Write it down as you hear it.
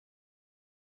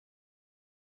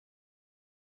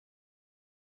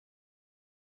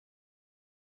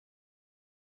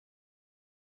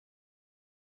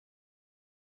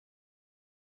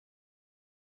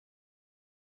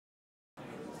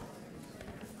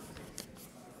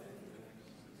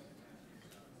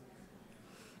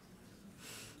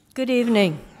Good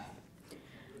evening.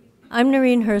 I'm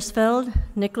Noreen Hersfeld,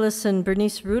 Nicholas and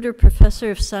Bernice Reuter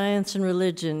Professor of Science and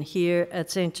Religion here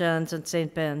at St. John's and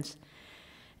St. Ben's.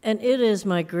 And it is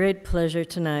my great pleasure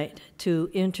tonight to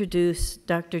introduce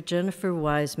Dr. Jennifer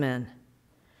Wiseman.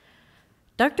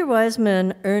 Dr.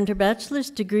 Wiseman earned her bachelor's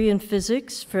degree in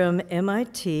physics from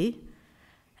MIT,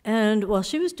 and while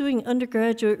she was doing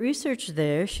undergraduate research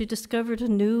there, she discovered a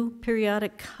new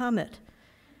periodic comet.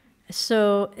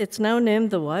 So it's now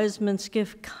named the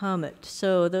Wiseman-Skiff Comet.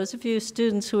 So those of you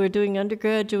students who are doing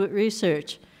undergraduate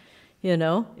research, you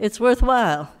know, it's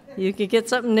worthwhile. You can get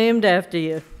something named after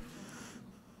you.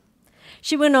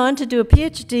 She went on to do a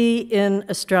PhD in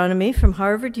astronomy from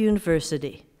Harvard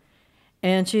University.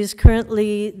 And she's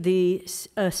currently the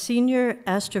senior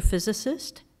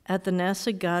astrophysicist at the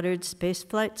NASA Goddard Space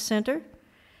Flight Center.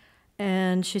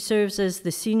 And she serves as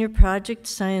the senior project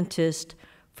scientist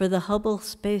for the Hubble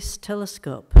Space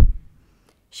Telescope.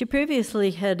 She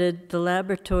previously headed the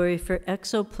Laboratory for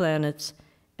Exoplanets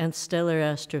and Stellar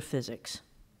Astrophysics.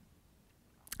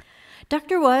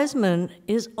 Dr. Wiseman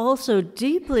is also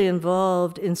deeply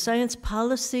involved in science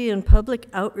policy and public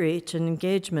outreach and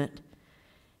engagement.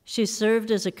 She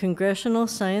served as a Congressional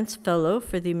Science Fellow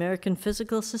for the American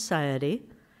Physical Society,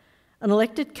 an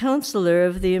elected counselor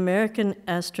of the American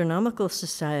Astronomical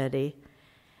Society,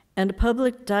 and a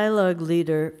public dialogue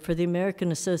leader for the American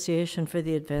Association for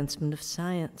the Advancement of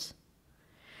Science.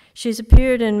 She's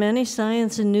appeared in many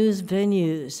science and news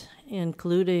venues,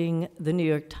 including the New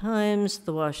York Times,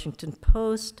 the Washington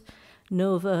Post,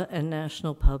 Nova, and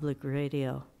National Public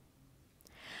Radio.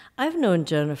 I've known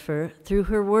Jennifer through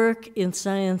her work in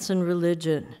science and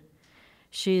religion.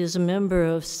 She is a member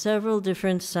of several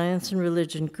different science and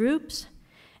religion groups,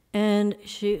 and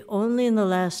she only in the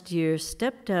last year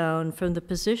stepped down from the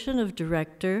position of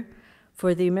director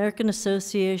for the American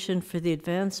Association for the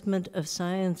Advancement of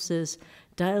Science's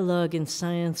Dialogue in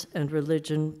Science and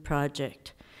Religion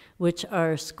project, which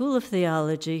our School of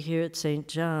Theology here at St.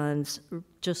 John's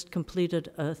just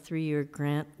completed a 3-year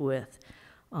grant with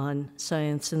on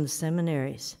science in the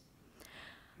seminaries.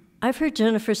 I've heard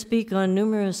Jennifer speak on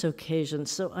numerous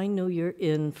occasions, so I know you're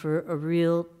in for a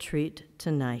real treat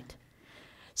tonight.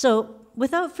 So,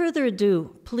 without further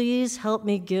ado, please help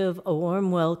me give a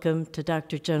warm welcome to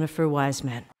Dr. Jennifer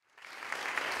Wiseman.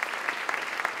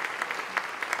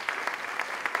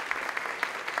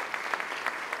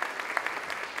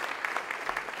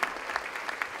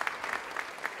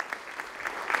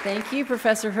 Thank you,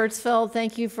 Professor Hersfeld.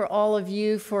 Thank you for all of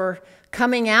you for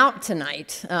coming out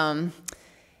tonight. And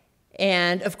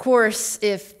of course,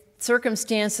 if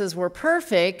circumstances were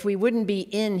perfect, we wouldn't be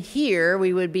in here.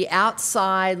 We would be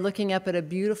outside looking up at a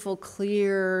beautiful,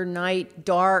 clear night,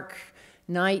 dark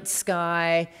night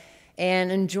sky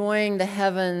and enjoying the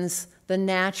heavens the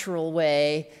natural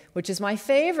way, which is my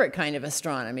favorite kind of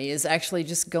astronomy, is actually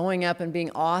just going up and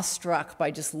being awestruck by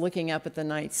just looking up at the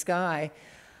night sky.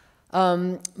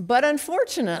 But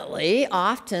unfortunately,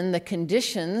 often the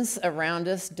conditions around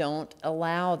us don't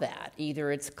allow that.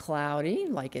 Either it's cloudy,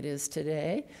 like it is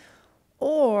today,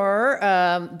 or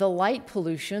the light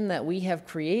pollution that we have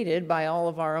created by all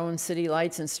of our own city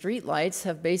lights and street lights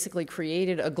have basically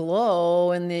created a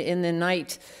glow in the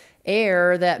night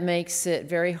air that makes it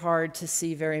very hard to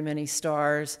see very many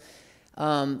stars.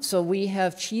 So we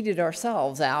have cheated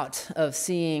ourselves out of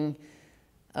seeing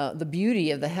the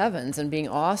beauty of the heavens and being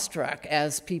awestruck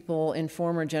as people in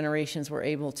former generations were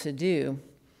able to do.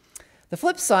 The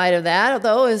flip side of that,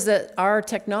 though, is that our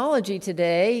technology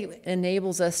today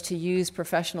enables us to use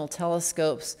professional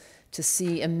telescopes to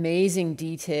see amazing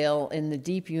detail in the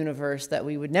deep universe that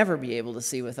we would never be able to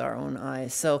see with our own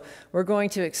eyes. So we're going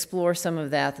to explore some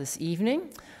of that this evening.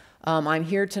 I'm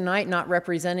here tonight not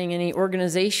representing any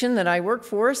organization that I work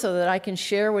for, so that I can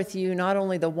share with you not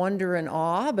only the wonder and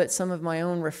awe, but some of my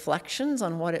own reflections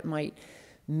on what it might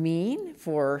mean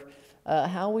for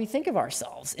how we think of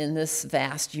ourselves in this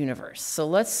vast universe. So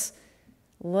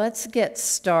let's get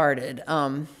started.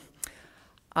 I'm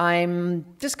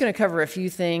just going to cover a few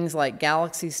things like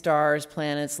galaxies, stars,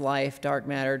 planets, life, dark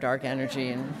matter, dark energy,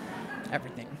 and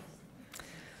everything.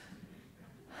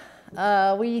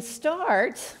 We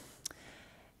start.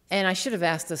 And I should have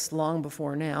asked this long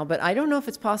before now, but I don't know if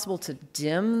it's possible to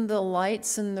dim the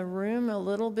lights in the room a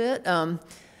little bit.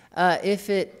 If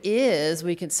it is,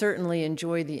 we can certainly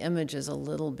enjoy the images a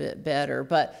little bit better.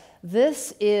 But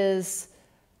this is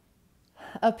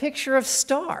a picture of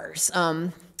stars.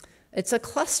 It's a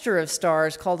cluster of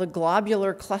stars called a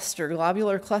globular cluster.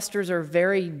 Globular clusters are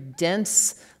very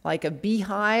dense, like a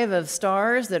beehive of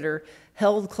stars that are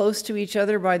held close to each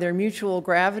other by their mutual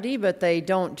gravity, but they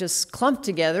don't just clump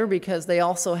together because they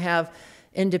also have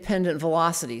independent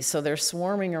velocities. So they're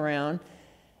swarming around.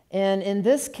 And in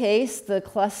this case, the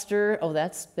cluster, oh,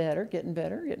 that's better, getting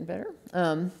better, getting better.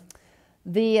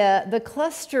 The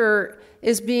cluster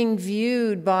is being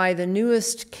viewed by the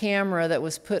newest camera that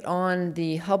was put on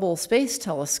the Hubble Space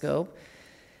Telescope,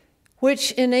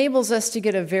 which enables us to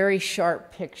get a very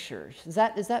sharp picture. Is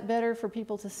that better for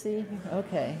people to see?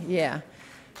 Okay, yeah.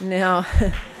 Now,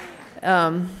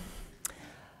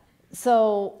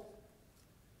 so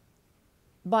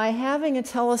by having a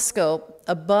telescope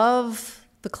above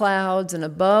the clouds and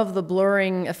above the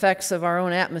blurring effects of our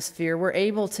own atmosphere, we're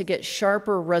able to get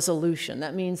sharper resolution.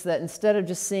 That means that instead of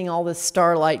just seeing all this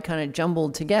starlight kind of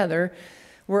jumbled together,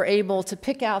 we're able to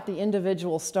pick out the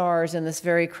individual stars in this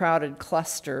very crowded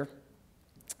cluster.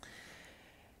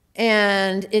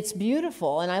 And it's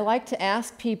beautiful, and I like to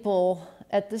ask people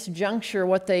at this juncture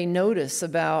what they notice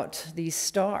about these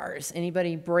stars.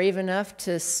 Anybody brave enough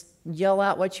to yell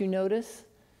out what you notice?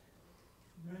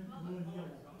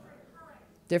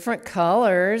 Different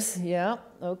colors, yeah,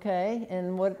 okay.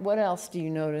 And what else do you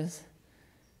notice?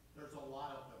 There's a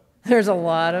lot of them. There's a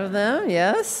lot of them,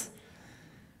 yes.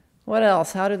 What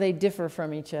else? How do they differ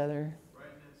from each other?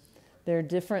 Brightness. There are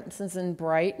differences in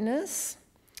brightness.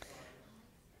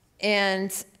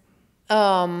 And,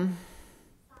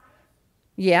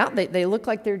 yeah, they look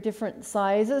like they're different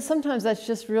sizes. Sometimes that's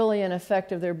just really an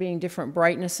effect of there being different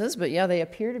brightnesses, but yeah, they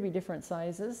appear to be different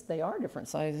sizes. They are different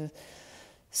sizes.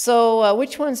 So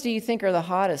which ones do you think are the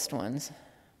hottest ones?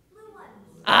 Blue ones.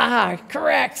 Ah,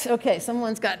 correct. Okay,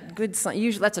 someone's got good science.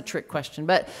 Usually that's a trick question,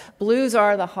 but blues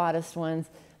are the hottest ones.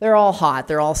 They're all hot.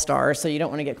 They're all stars, so you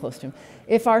don't want to get close to them.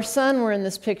 If our sun were in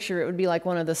this picture, it would be like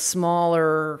one of the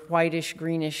smaller whitish,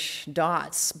 greenish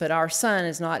dots, but our sun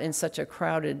is not in such a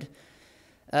crowded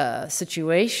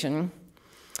situation.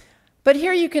 But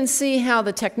here you can see how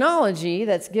the technology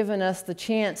that's given us the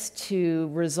chance to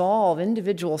resolve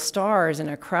individual stars in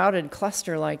a crowded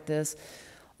cluster like this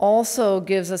also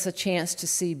gives us a chance to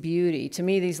see beauty. To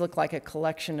me, these look like a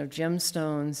collection of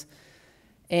gemstones,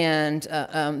 and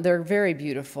they're very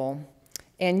beautiful.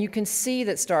 And you can see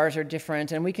that stars are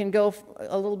different, and we can go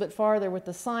a little bit farther with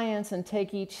the science and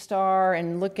take each star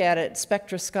and look at it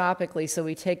spectroscopically. So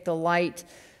we take the light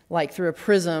like through a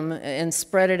prism and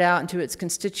spread it out into its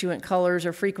constituent colors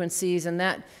or frequencies, and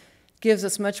that gives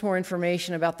us much more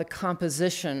information about the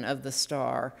composition of the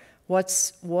star,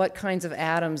 what kinds of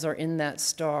atoms are in that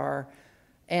star,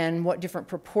 and what different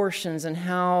proportions and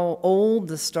how old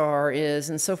the star is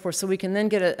and so forth. So we can then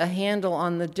get a handle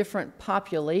on the different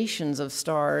populations of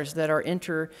stars that are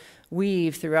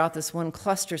interweaved throughout this one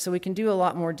cluster. So we can do a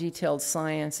lot more detailed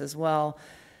science as well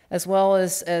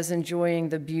as enjoying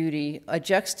the beauty. A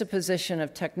juxtaposition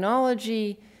of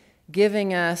technology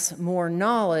giving us more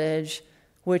knowledge,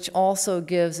 which also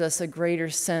gives us a greater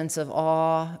sense of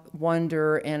awe,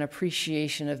 wonder, and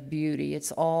appreciation of beauty.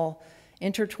 It's all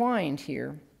intertwined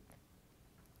here.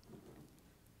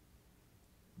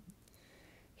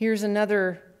 Here's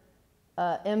another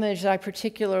image that I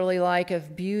particularly like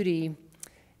of beauty.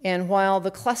 And while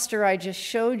the cluster I just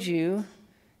showed you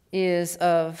is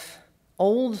of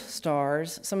old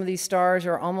stars, some of these stars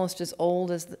are almost as old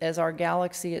as our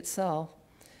galaxy itself.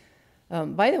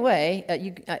 By the way,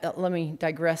 let me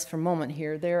digress for a moment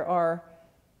here. There are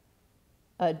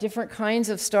different kinds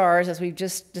of stars, as we've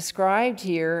just described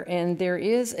here, and there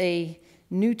is a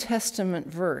New Testament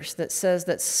verse that says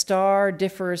that star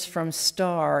differs from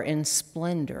star in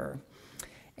splendor.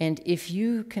 And if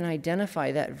you can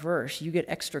identify that verse, you get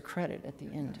extra credit at the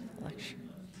end of the lecture.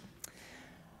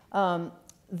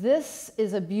 This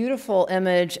is a beautiful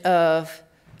image of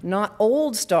not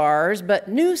old stars, but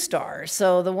new stars.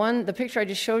 So the picture I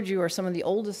just showed you are some of the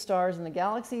oldest stars in the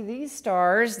galaxy. These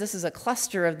stars, this is a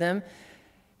cluster of them,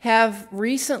 have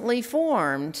recently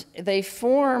formed.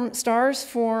 Stars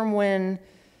form when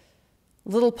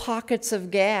little pockets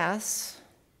of gas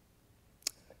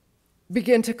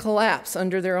begin to collapse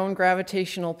under their own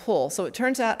gravitational pull. So it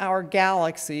turns out our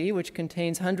galaxy, which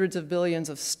contains hundreds of billions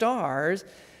of stars,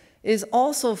 is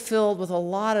also filled with a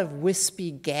lot of wispy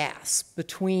gas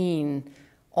between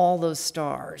all those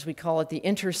stars. We call it the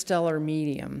interstellar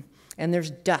medium, and there's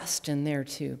dust in there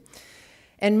too.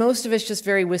 And most of it's just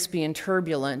very wispy and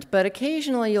turbulent, but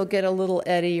occasionally you'll get a little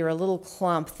eddy or a little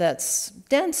clump that's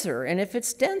denser, and if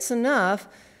it's dense enough,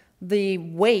 the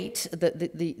weight,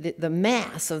 the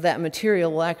mass of that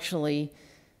material will actually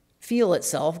feel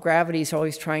itself. Gravity is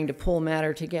always trying to pull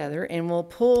matter together, and will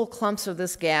pull clumps of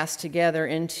this gas together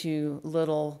into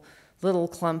little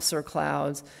clumps or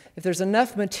clouds. If there's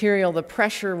enough material, the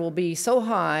pressure will be so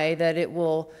high that it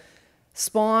will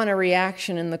spawn a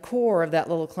reaction in the core of that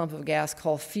little clump of gas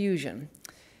called fusion.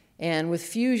 And with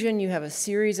fusion, you have a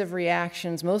series of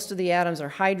reactions. Most of the atoms are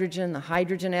hydrogen. The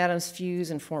hydrogen atoms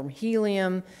fuse and form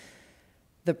helium.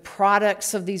 The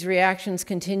products of these reactions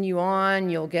continue on.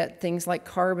 You'll get things like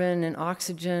carbon and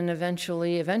oxygen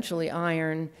eventually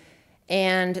iron.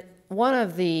 And one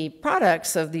of the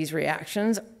products of these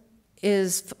reactions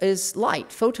is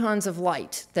light, photons of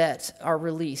light that are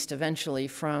released eventually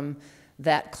from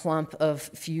that clump of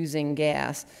fusing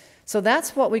gas. So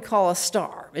that's what we call a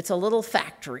star. It's a little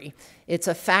factory. It's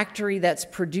a factory that's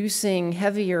producing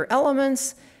heavier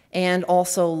elements and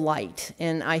also light.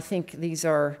 And I think these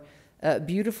are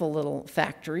beautiful little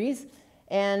factories.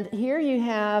 And here you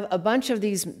have a bunch of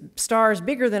these stars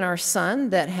bigger than our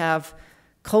sun that have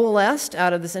coalesced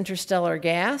out of this interstellar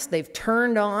gas. They've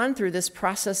turned on through this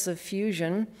process of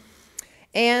fusion,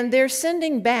 and they're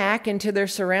sending back into their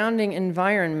surrounding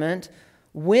environment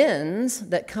winds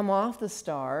that come off the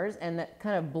stars and that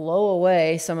kind of blow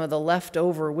away some of the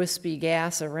leftover wispy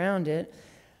gas around it.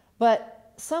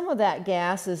 But some of that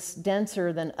gas is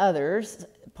denser than others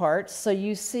parts, so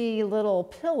you see little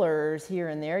pillars here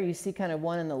and there. You see kind of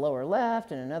one in the lower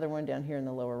left and another one down here in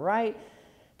the lower right.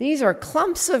 These are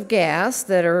clumps of gas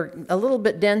that are a little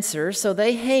bit denser, so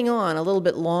they hang on a little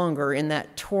bit longer in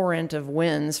that torrent of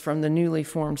winds from the newly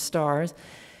formed stars.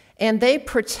 And they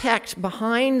protect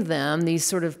behind them these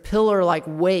sort of pillar-like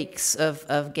wakes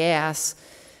of gas.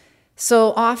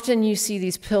 So often you see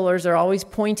these pillars are always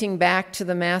pointing back to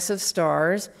the massive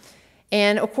stars.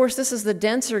 And of course, this is the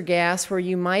denser gas where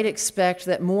you might expect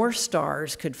that more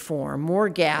stars could form, more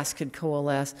gas could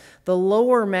coalesce. The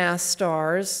lower mass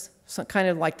stars, so kind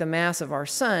of like the mass of our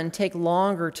sun, take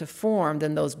longer to form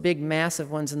than those big massive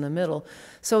ones in the middle.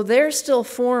 So they're still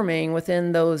forming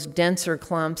within those denser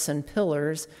clumps and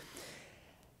pillars.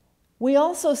 We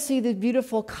also see the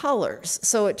beautiful colors.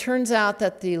 So it turns out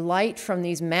that the light from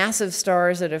these massive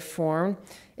stars that have formed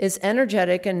is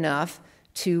energetic enough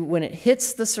to, when it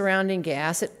hits the surrounding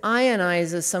gas, it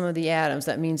ionizes some of the atoms.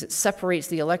 That means it separates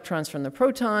the electrons from the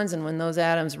protons, and when those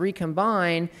atoms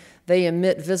recombine, they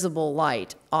emit visible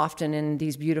light, often in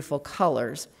these beautiful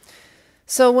colors.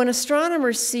 So when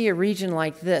astronomers see a region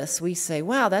like this, we say,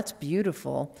 wow, that's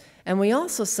beautiful. And we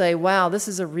also say, wow, this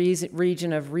is a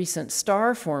region of recent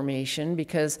star formation,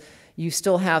 because you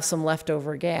still have some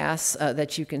leftover gas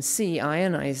that you can see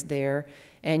ionized there,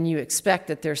 and you expect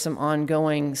that there's some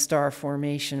ongoing star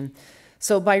formation.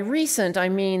 So by recent, I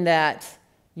mean that,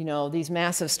 you know, these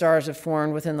massive stars have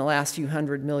formed within the last few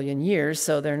 100 million years,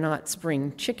 so they're not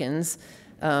spring chickens,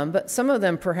 but some of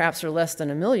them perhaps are less than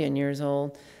 1 million years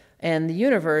old, and the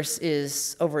universe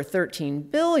is over 13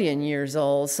 billion years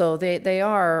old, so they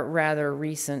are rather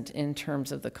recent in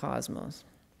terms of the cosmos.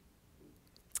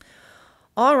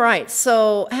 All right,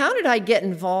 so how did I get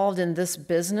involved in this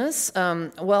business?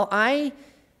 Well, I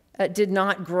did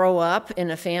not grow up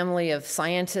in a family of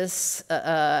scientists.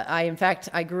 In fact,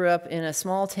 I grew up in a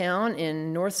small town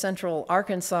in north central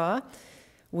Arkansas.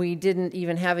 We didn't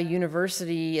even have a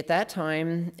university at that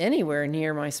time anywhere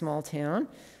near my small town.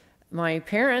 My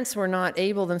parents were not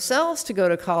able themselves to go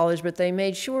to college, but they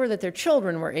made sure that their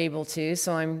children were able to,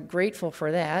 so I'm grateful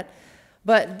for that.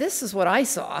 But this is what I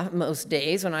saw most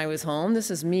days when I was home.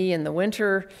 This is me in the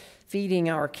winter feeding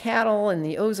our cattle in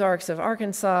the Ozarks of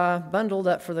Arkansas, bundled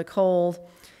up for the cold.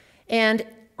 And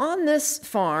on this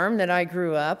farm that I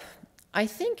grew up, I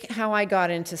think how I got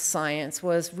into science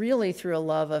was really through a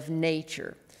love of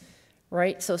nature,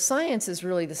 right? So science is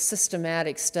really the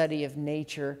systematic study of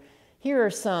nature. Here are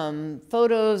some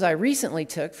photos I recently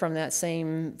took from that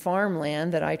same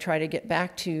farmland that I try to get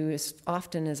back to as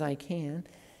often as I can.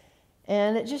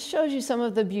 And it just shows you some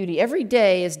of the beauty. Every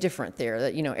day is different there.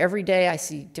 You know, every day I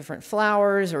see different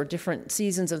flowers or different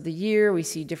seasons of the year. We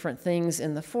see different things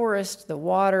in the forest, the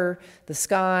water, the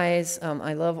skies.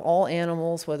 I love all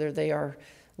animals, whether they are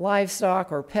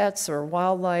livestock or pets or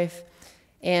wildlife.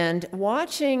 And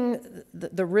watching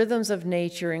the rhythms of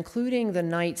nature, including the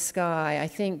night sky, I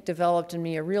think developed in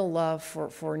me a real love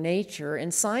for nature.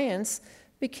 And science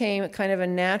became kind of a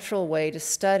natural way to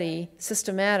study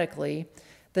systematically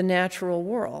the natural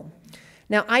world.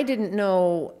 Now, I didn't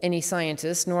know any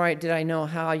scientists, nor did I know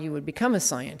how you would become a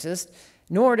scientist,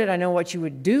 nor did I know what you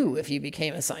would do if you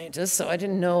became a scientist, so I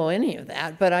didn't know any of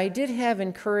that. But I did have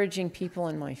encouraging people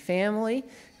in my family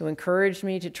who encouraged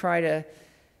me to try to,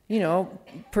 you know,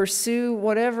 pursue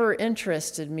whatever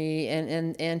interested me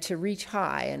and to reach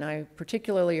high. And I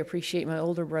particularly appreciate my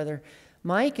older brother,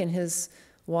 Mike, and his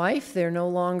wife. They're no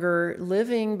longer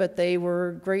living, but they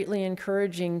were greatly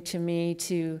encouraging to me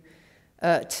to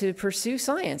pursue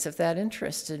science if that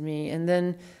interested me. And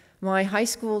then my high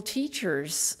school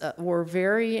teachers were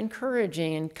very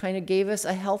encouraging and kind of gave us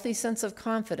a healthy sense of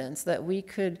confidence that we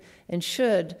could and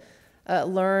should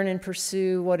learn and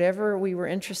pursue whatever we were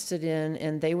interested in,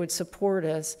 and they would support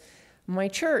us. My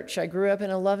church, I grew up in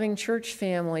a loving church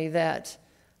family that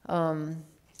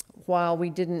while we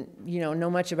didn't know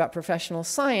much about professional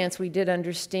science, we did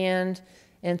understand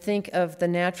and think of the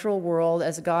natural world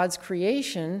as God's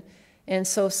creation. And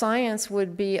so science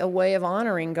would be a way of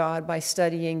honoring God by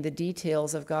studying the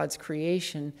details of God's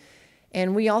creation.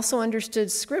 And we also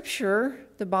understood Scripture,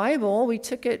 the Bible. We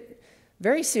took it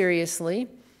very seriously.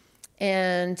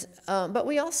 But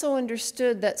we also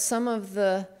understood that some of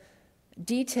the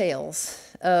details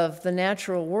of the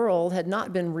natural world had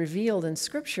not been revealed in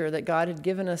Scripture, that God had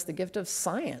given us the gift of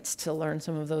science to learn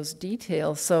some of those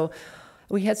details. So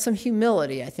we had some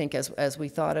humility, I think, as we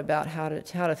thought about how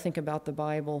to think about the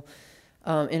Bible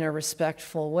in a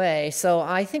respectful way. So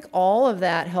I think all of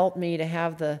that helped me to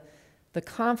have the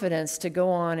confidence to go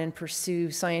on and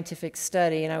pursue scientific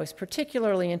study. And I was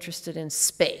particularly interested in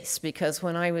space because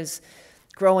when I was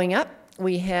growing up,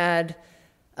 we had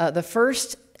the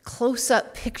first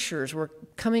close-up pictures were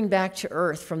coming back to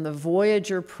Earth from the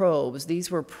Voyager probes.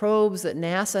 These were probes that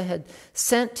NASA had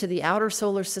sent to the outer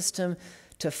solar system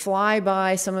to fly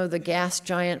by some of the gas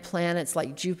giant planets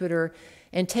like Jupiter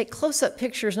and take close-up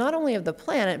pictures not only of the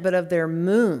planet, but of their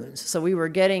moons. So we were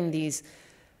getting these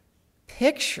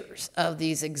pictures of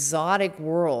these exotic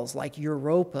worlds like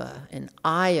Europa and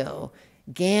Io,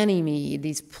 Ganymede,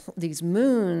 these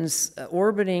moons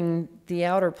orbiting the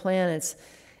outer planets,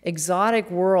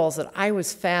 exotic worlds that I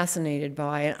was fascinated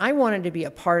by, and I wanted to be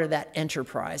a part of that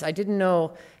enterprise. I didn't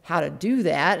know how to do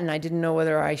that, and I didn't know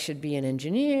whether I should be an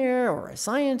engineer or a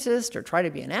scientist or try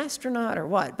to be an astronaut or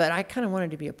what, but I kind of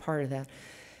wanted to be a part of that.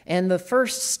 And the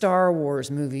first Star Wars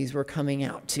movies were coming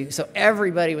out too, so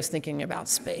everybody was thinking about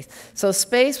space. So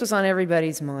space was on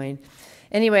everybody's mind.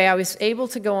 Anyway, I was able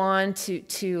to go on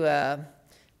to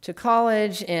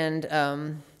college and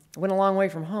went a long way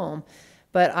from home.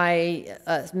 But I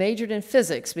majored in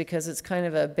physics because it's kind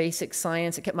of a basic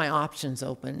science. It kept my options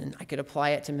open, and I could apply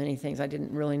it to many things. I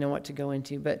didn't really know what to go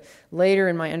into. But later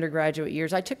in my undergraduate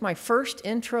years, I took my first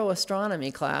intro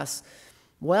astronomy class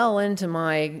well into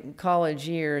my college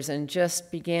years and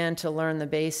just began to learn the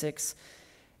basics.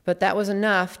 But that was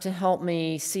enough to help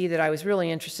me see that I was really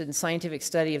interested in scientific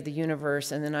study of the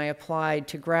universe, and then I applied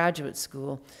to graduate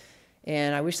school.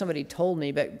 And I wish somebody told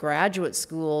me, but graduate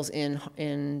schools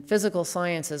in physical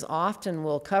sciences often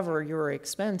will cover your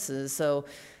expenses. So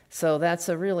that's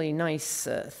a really nice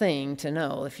thing to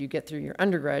know. If you get through your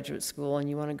undergraduate school and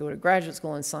you want to go to graduate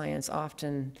school in science,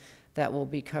 often that will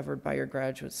be covered by your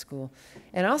graduate school.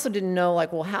 And I also didn't know,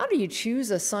 like, well, how do you choose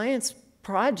a science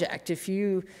project if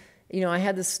I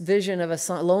had this vision of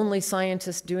a lonely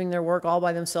scientist doing their work all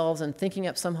by themselves and thinking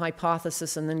up some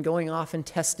hypothesis and then going off and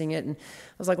testing it. And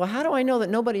I was like, well, how do I know that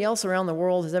nobody else around the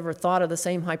world has ever thought of the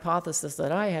same hypothesis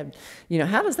that I had?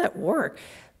 How does that work?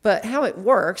 But how it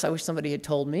works, I wish somebody had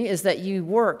told me, is that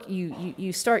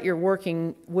you start your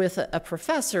working with a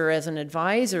professor as an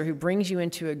advisor who brings you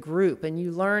into a group, and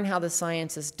you learn how the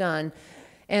science is done.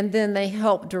 And then they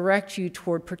help direct you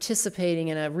toward participating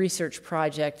in a research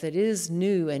project that is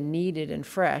new and needed and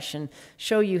fresh, and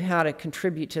show you how to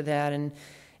contribute to that.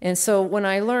 And so when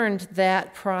I learned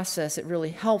that process, it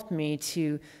really helped me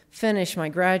to finish my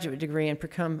graduate degree and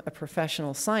become a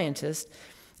professional scientist.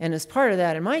 And as part of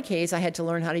that, in my case, I had to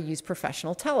learn how to use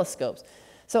professional telescopes.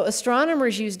 So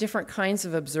astronomers use different kinds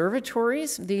of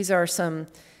observatories. These are some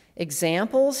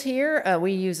examples here.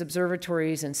 We use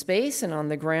observatories in space and on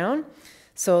the ground.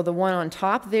 So the one on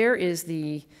top there is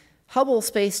the Hubble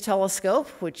Space Telescope,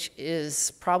 which is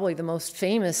probably the most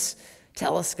famous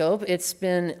telescope. It's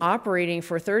been operating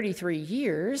for 33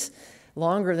 years,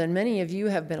 longer than many of you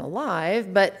have been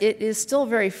alive, but it is still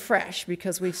very fresh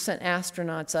because we've sent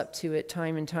astronauts up to it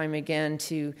time and time again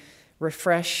to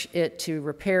refresh it, to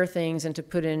repair things, and to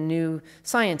put in new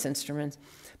science instruments.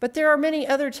 But there are many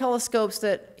other telescopes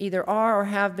that either are or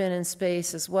have been in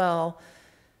space as well,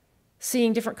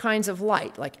 seeing different kinds of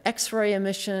light, like X-ray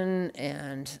emission,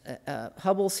 and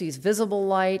Hubble sees visible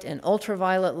light and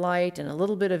ultraviolet light and a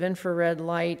little bit of infrared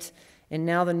light, and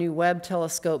now the new Webb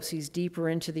telescope sees deeper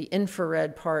into the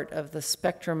infrared part of the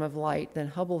spectrum of light than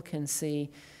Hubble can see.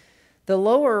 The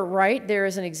lower right, there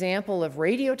is an example of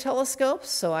radio telescopes.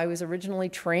 So I was originally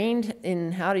trained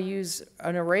in how to use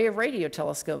an array of radio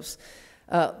telescopes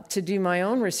to do my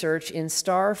own research in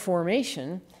star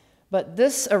formation. But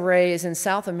this array is in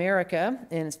South America,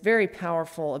 and it's a very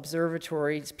powerful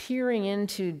observatory. It's peering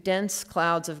into dense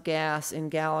clouds of gas in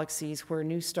galaxies where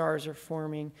new stars are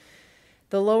forming.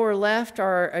 The lower left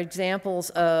are examples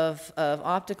of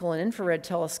optical and infrared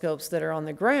telescopes that are on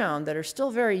the ground that are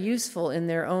still very useful in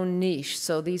their own niche.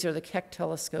 So these are the Keck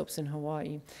telescopes in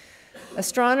Hawaii.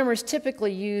 Astronomers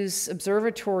typically use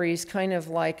observatories kind of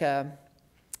like a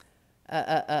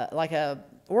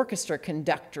orchestra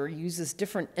conductor uses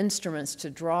different instruments to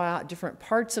draw out different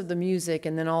parts of the music,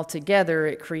 and then all together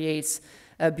it creates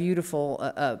a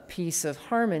beautiful piece of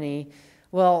harmony.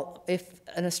 Well, if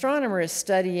an astronomer is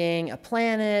studying a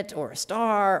planet or a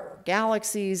star or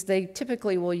galaxies, they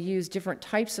typically will use different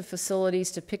types of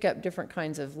facilities to pick up different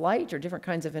kinds of light or different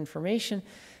kinds of information,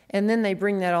 and then they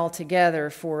bring that all together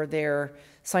for their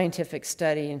scientific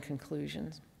study and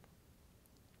conclusions.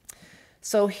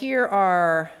 So here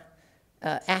are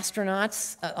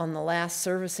astronauts on the last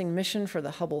servicing mission for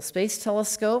the Hubble Space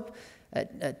Telescope,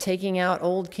 taking out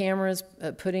old cameras,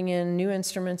 putting in new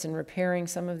instruments, and repairing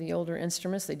some of the older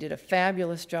instruments. They did a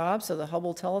fabulous job, so the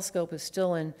Hubble telescope is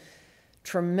still in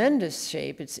tremendous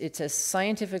shape. It's as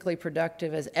scientifically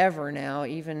productive as ever now,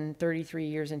 even 33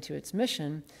 years into its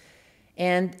mission.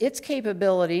 And its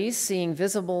capabilities, seeing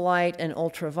visible light and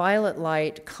ultraviolet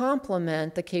light,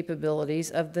 complement the capabilities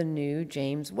of the new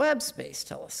James Webb Space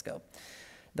Telescope.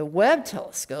 The Webb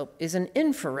telescope is an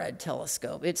infrared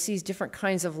telescope. It sees different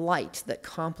kinds of light that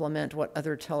complement what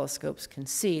other telescopes can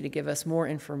see to give us more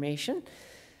information.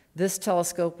 This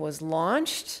telescope was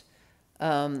launched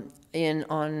on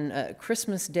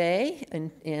Christmas Day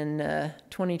in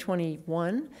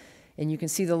 2021, and you can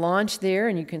see the launch there,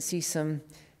 and you can see some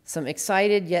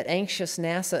excited yet anxious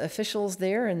NASA officials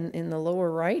there in the lower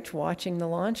right watching the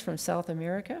launch from South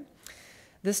America.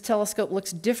 This telescope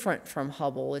looks different from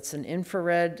Hubble. It's an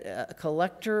infrared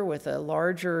collector with a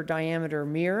larger diameter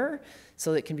mirror,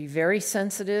 so it can be very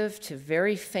sensitive to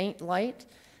very faint light.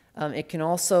 It can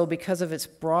also, because of its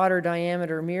broader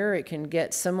diameter mirror, it can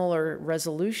get similar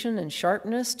resolution and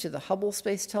sharpness to the Hubble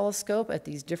Space Telescope at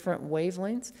these different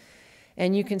wavelengths.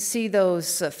 And you can see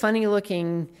those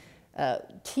funny-looking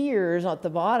tiers at the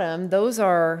bottom. Those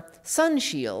are sun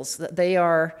shields. They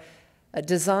are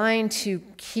designed to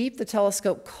keep the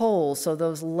telescope cold, so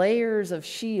those layers of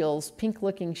shields,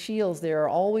 pink-looking shields there, are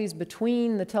always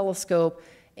between the telescope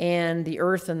and the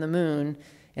Earth and the Moon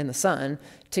and the Sun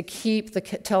to keep the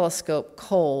telescope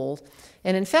cold.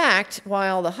 And in fact,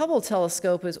 while the Hubble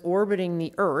telescope is orbiting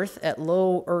the Earth at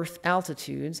low Earth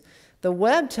altitudes, the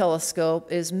Webb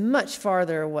telescope is much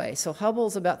farther away. So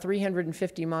Hubble's about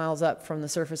 350 miles up from the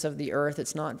surface of the Earth.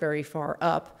 It's not very far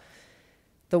up.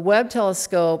 The Webb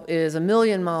telescope is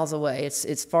 1,000,000 miles away.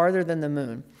 It's farther than the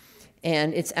Moon,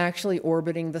 and it's actually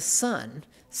orbiting the Sun.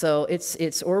 So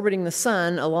it's orbiting the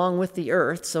Sun along with the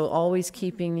Earth, so always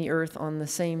keeping the Earth on the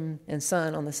same, and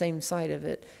Sun on the same side of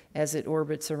it as it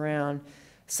orbits around.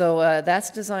 So that's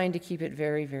designed to keep it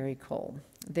very, very cold.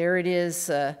 There it is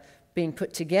being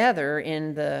put together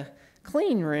in the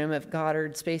clean room of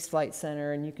Goddard Space Flight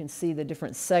Center, and you can see the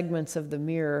different segments of the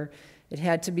mirror. It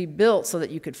had to be built so that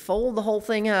you could fold the whole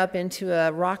thing up into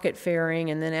a rocket fairing,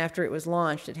 and then after it was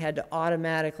launched, it had to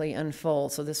automatically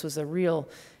unfold. So this was a real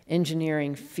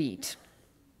engineering feat.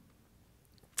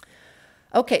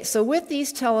 Okay, so with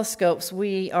these telescopes,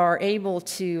 we are able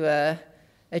to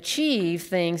achieve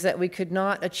things that we could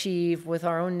not achieve with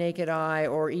our own naked eye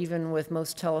or even with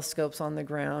most telescopes on the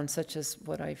ground, such as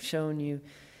what I've shown you.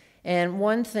 And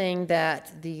one thing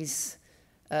that these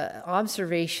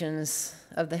observations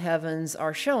of the heavens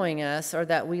are showing us are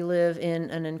that we live in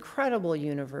an incredible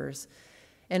universe,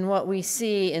 and what we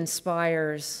see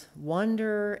inspires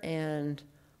wonder and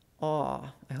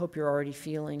awe. I hope you're already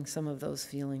feeling some of those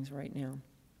feelings right now.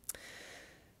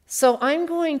 So I'm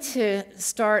going to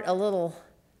start a little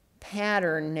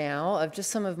pattern now of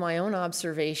just some of my own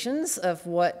observations of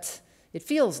what it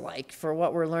feels like for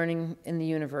what we're learning in the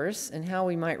universe and how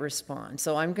we might respond.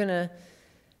 So I'm going to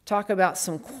talk about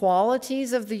some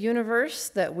qualities of the universe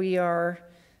that we are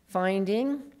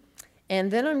finding, and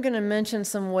then I'm going to mention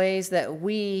some ways that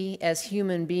we as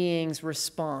human beings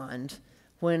respond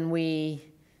when we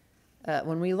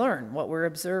learn what we're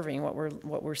observing,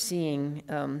 what we're seeing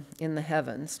in the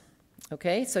heavens.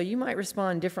 Okay, so you might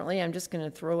respond differently. I'm just going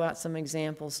to throw out some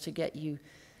examples to get you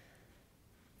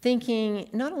thinking,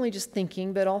 not only just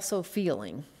thinking, but also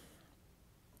feeling.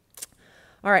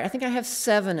 All right, I think I have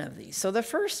 7 of these. So the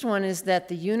first one is that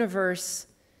the universe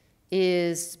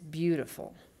is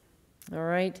beautiful. All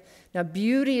right? Now,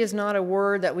 beauty is not a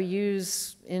word that we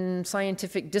use in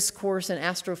scientific discourse and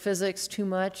astrophysics too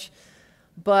much,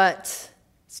 but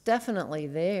it's definitely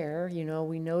there. You know,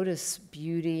 we notice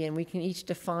beauty, and we can each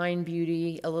define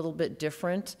beauty a little bit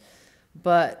different.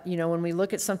 But, you know, when we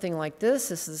look at something like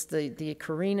this is the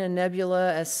Carina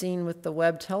Nebula as seen with the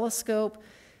Webb telescope,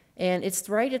 and it's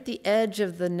right at the edge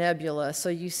of the nebula. So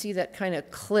you see that kind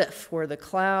of cliff where the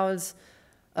clouds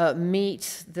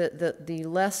meet the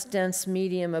less dense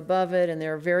medium above it, and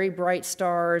there are very bright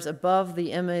stars above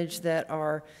the image that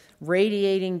are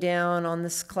radiating down on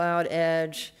this cloud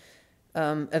edge,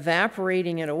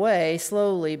 evaporating it away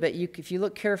slowly. But if you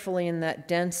look carefully in that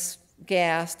dense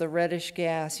gas, the reddish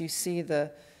gas, you see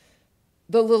the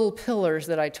little pillars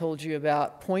that I told you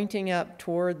about pointing up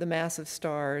toward the massive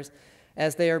stars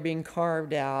as they are being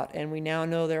carved out. And we now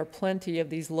know there are plenty of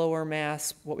these lower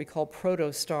mass, what we call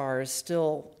protostars,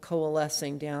 still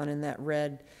coalescing down in that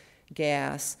red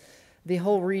gas. The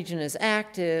whole region is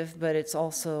active, but it's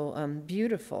also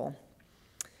beautiful.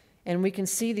 And we can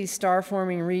see these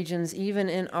star-forming regions even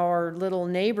in our little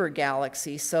neighbor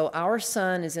galaxy. So our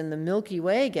sun is in the Milky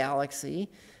Way galaxy,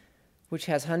 which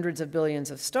has hundreds of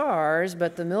billions of stars,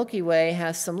 but the Milky Way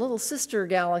has some little sister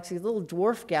galaxies, little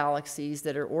dwarf galaxies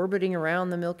that are orbiting around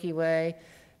the Milky Way.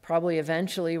 Probably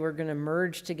eventually we're going to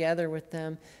merge together with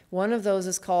them. One of those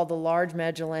is called the Large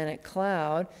Magellanic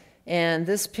Cloud, and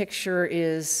this picture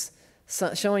is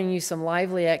showing you some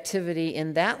lively activity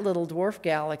in that little dwarf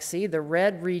galaxy. The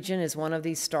red region is one of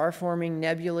these star-forming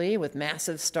nebulae with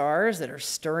massive stars that are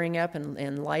stirring up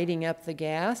and lighting up the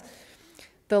gas.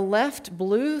 The left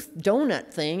blue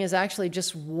donut thing is actually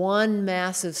just one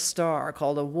massive star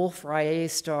called a Wolf-Rayet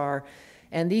star.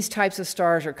 And these types of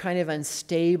stars are kind of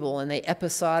unstable, and they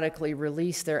episodically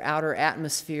release their outer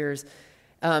atmospheres.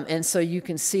 And so you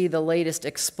can see the latest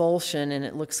expulsion, and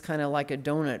it looks kind of like a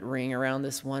donut ring around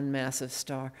this one massive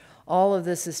star. All of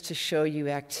this is to show you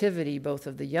activity, both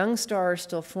of the young stars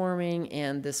still forming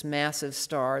and this massive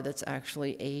star that's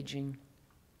actually aging.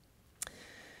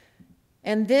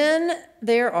 And then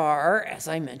there are, as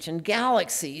I mentioned,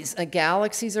 galaxies.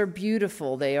 Galaxies are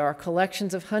beautiful. They are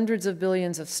collections of hundreds of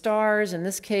billions of stars. In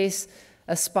this case,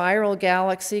 a spiral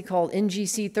galaxy called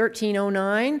NGC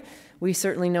 1309. We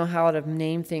certainly know how to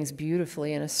name things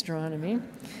beautifully in astronomy.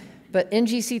 But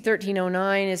NGC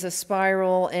 1309 is a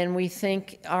spiral, and we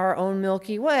think our own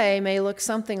Milky Way may look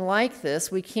something like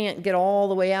this. We can't get all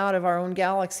the way out of our own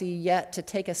galaxy yet to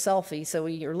take a selfie, so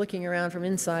we are looking around from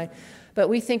inside. But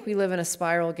we think we live in a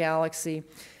spiral galaxy.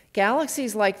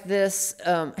 Galaxies like this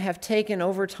have taken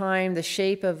over time the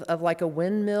shape of like a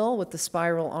windmill with the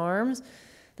spiral arms.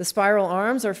 The spiral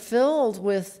arms are filled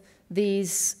with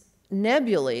these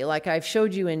nebulae, like I've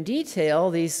showed you in detail,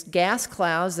 these gas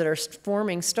clouds that are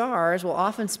forming stars. Well,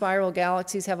 often spiral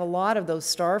galaxies have a lot of those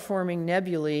star-forming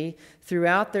nebulae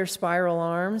throughout their spiral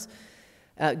arms,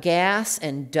 gas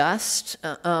and dust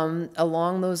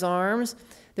along those arms.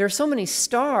 There are so many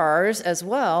stars as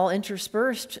well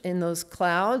interspersed in those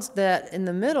clouds that in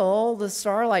the middle, the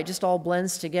starlight just all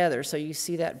blends together. So you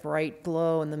see that bright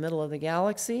glow in the middle of the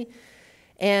galaxy.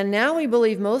 And now we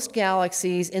believe most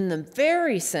galaxies in the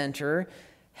very center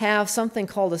have something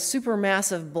called a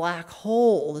supermassive black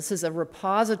hole. This is a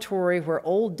repository where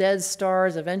old dead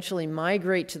stars eventually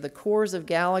migrate to the cores of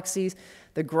galaxies.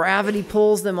 The gravity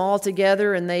pulls them all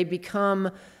together, and they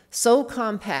become so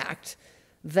compact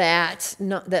that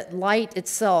light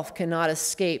itself cannot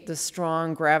escape the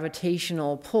strong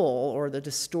gravitational pull or the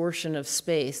distortion of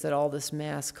space that all this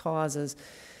mass causes.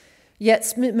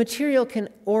 Yet material can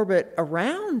orbit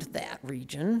around that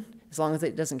region, as long as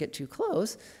it doesn't get too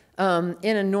close, in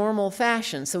a normal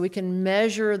fashion. So we can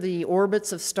measure the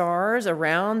orbits of stars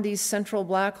around these central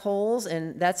black holes,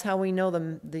 and that's how we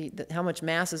know how much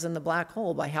mass is in the black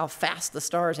hole, by how fast the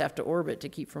stars have to orbit to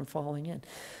keep from falling in.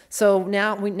 So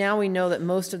now we know that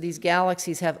most of these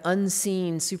galaxies have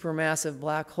unseen supermassive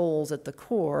black holes at the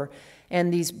core,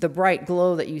 and the bright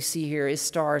glow that you see here is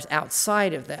stars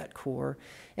outside of that core.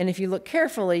 And if you look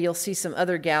carefully, you'll see some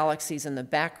other galaxies in the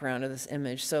background of this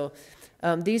image. So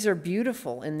these are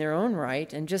beautiful in their own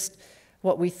right, and just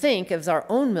what we think of our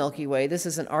own Milky Way. This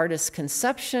is an artist's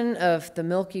conception of the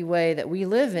Milky Way that we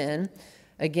live in,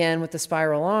 again with the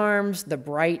spiral arms, the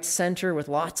bright center with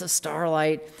lots of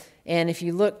starlight. And if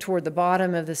you look toward the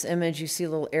bottom of this image, you see a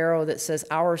little arrow that says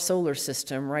our solar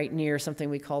system right near something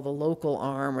we call the local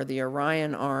arm or the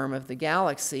Orion arm of the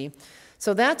galaxy.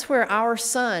 So that's where our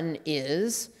sun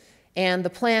is, and the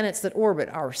planets that orbit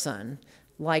our sun,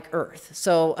 like Earth.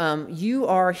 So you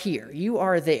are here, you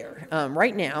are there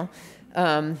right now,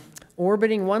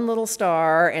 orbiting one little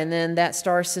star, and then that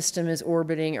star system is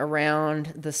orbiting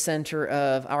around the center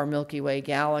of our Milky Way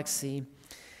galaxy.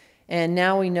 And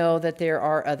now we know that there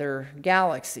are other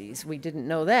galaxies. We didn't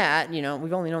know that,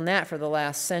 we've only known that for the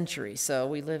last century, so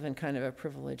we live in kind of a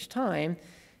privileged time.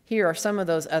 here are some of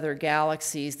those other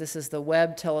galaxies. This is the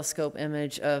Webb telescope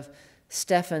image of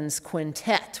Stephan's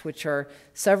quintet, which are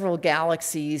several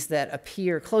galaxies that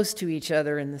appear close to each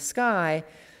other in the sky.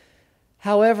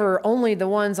 However, only the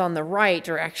ones on the right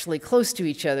are actually close to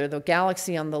each other. The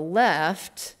galaxy on the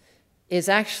left is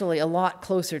actually a lot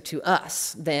closer to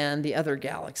us than the other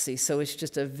galaxy, so it's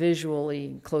just a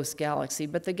visually close galaxy.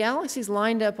 But the galaxies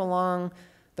lined up along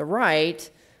the right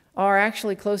are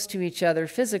actually close to each other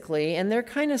physically, and they're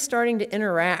kind of starting to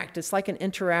interact. It's like an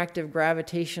interactive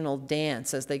gravitational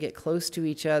dance as they get close to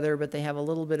each other, but they have a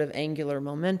little bit of angular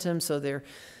momentum, so they're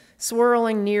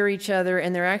swirling near each other,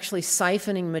 and they're actually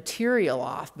siphoning material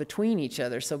off between each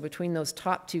other. So between those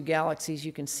top two galaxies,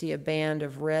 you can see a band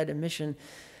of red emission.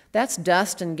 That's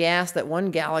dust and gas that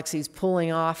one galaxy is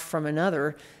pulling off from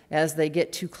another as they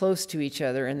get too close to each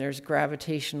other, and there's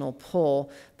gravitational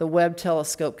pull. The Webb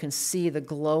telescope can see the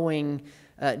glowing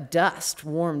dust,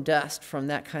 warm dust from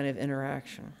that kind of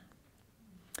interaction.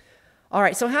 All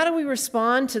right, so how do we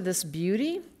respond to this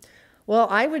beauty? Well,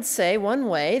 I would say one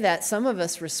way that some of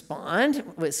us respond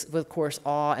with, of course,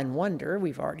 awe and wonder.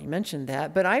 We've already mentioned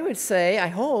that. But I would say, I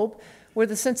hope, with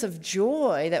a sense of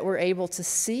joy that we're able to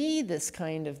see this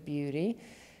kind of beauty.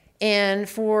 And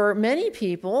for many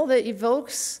people, that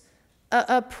evokes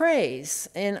a praise.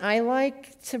 And I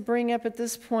like to bring up at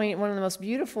this point one of the most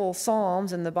beautiful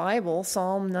psalms in the Bible,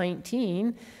 Psalm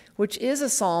 19, which is a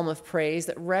psalm of praise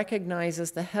that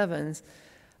recognizes the heavens.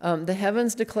 The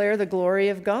heavens declare the glory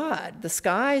of God. The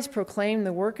skies proclaim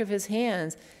the work of his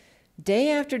hands. Day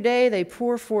after day they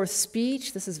pour forth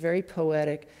speech. This is very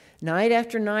poetic. Night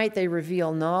after night they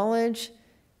reveal knowledge.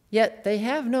 Yet they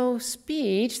have no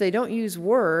speech. They don't use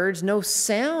words. No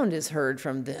sound is heard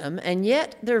from them. And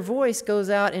yet their voice goes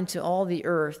out into all the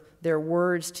earth, their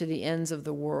words to the ends of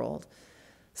the world.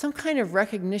 Some kind of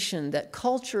recognition that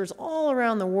cultures all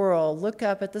around the world look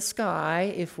up at the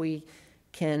sky, if we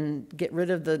can get rid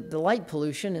of the light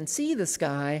pollution and see the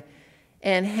sky,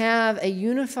 and have a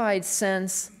unified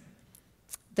sense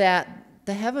that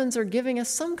the heavens are giving us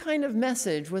some kind of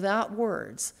message without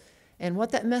words. And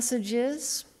what that message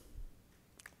is,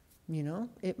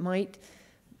 it might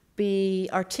be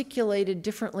articulated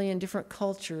differently in different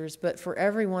cultures, but for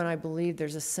everyone, I believe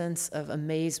there's a sense of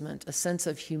amazement, a sense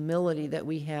of humility that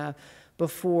we have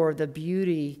before the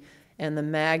beauty and the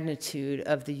magnitude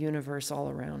of the universe all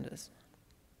around us.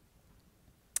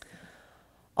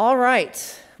 All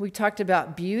right, we talked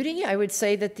about beauty. I would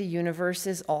say that the universe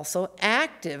is also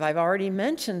active. I've already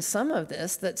mentioned some of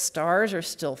this, that stars are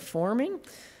still forming.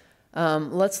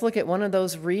 Let's look at one of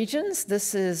those regions.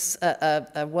 This is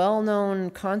a well-known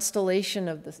constellation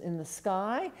in the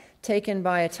sky taken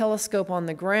by a telescope on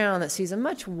the ground that sees a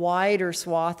much wider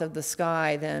swath of the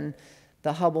sky than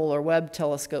the Hubble or Webb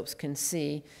telescopes can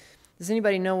see. Does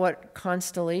anybody know what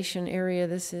constellation area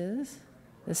this is?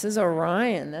 This is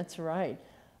Orion, that's right.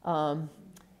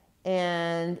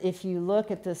 And if you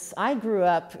look at this, I grew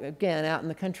up, again, out in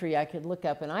the country. I could look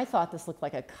up, and I thought this looked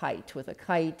like a kite with a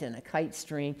kite and a kite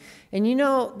string. And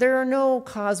there are no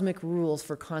cosmic rules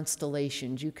for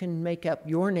constellations. You can make up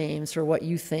your names for what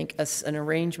you think an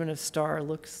arrangement of star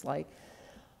looks like.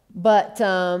 But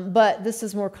this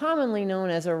is more commonly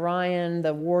known as Orion,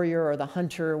 the warrior or the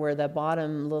hunter, where the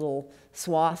bottom little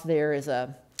swath there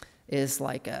is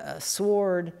like a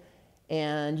sword.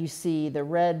 And you see the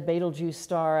red Betelgeuse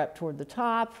star up toward the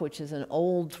top, which is an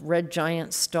old red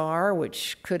giant star,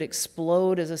 which could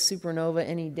explode as a supernova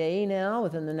any day now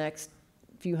within the next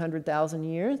few 100,000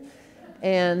 years.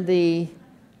 And the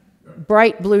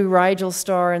bright blue Rigel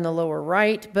star in the lower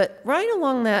right. But right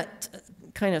along that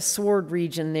kind of sword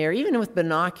region there, even with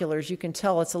binoculars, you can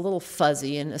tell it's a little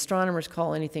fuzzy, and astronomers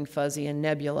call anything fuzzy a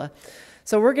nebula.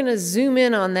 So we're going to zoom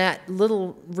in on that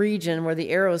little region where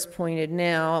the arrow is pointed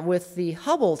now with the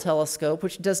Hubble telescope,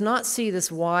 which does not see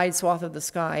this wide swath of the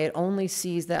sky. It only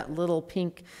sees that little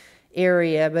pink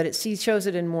area, but it shows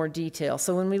it in more detail.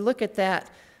 So when we look at that,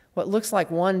 what looks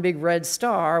like one big red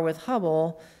star with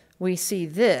Hubble, we see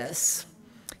this.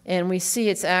 And we see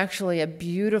it's actually a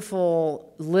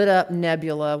beautiful lit up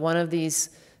nebula, one of these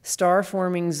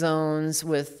star-forming zones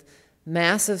with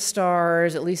massive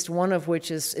stars, at least one of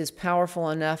which is powerful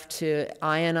enough to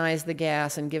ionize the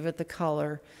gas and give it the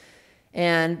color.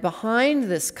 And behind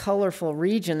this colorful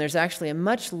region, there's actually a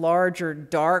much larger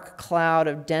dark cloud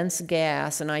of dense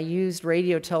gas, and I used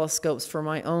radio telescopes for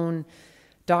my own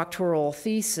doctoral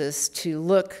thesis to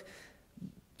look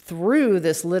through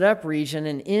this lit up region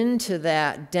and into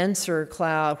that denser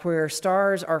cloud where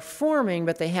stars are forming,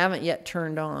 but they haven't yet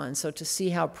turned on, so to see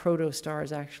how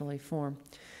protostars actually form.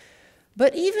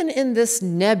 But even in this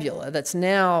nebula that's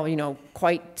now,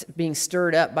 quite being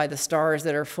stirred up by the stars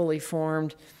that are fully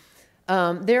formed,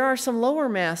 there are some lower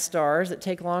mass stars that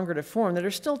take longer to form that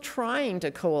are still trying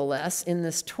to coalesce in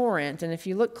this torrent. And if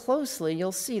you look closely,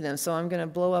 you'll see them. So I'm going to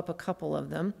blow up a couple of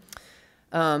them.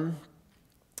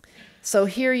 So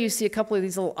here you see a couple of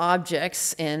these little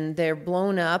objects, and they're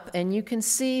blown up. And you can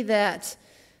see that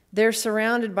they're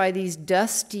surrounded by these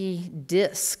dusty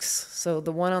disks. So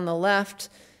the one on the left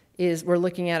is, we're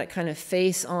looking at it kind of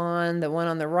face on. The one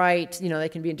on the right, they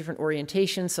can be in different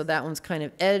orientations, so that one's kind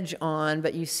of edge on,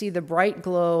 but you see the bright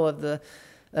glow of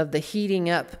the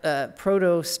heating up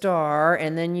proto-star,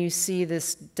 and then you see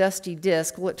this dusty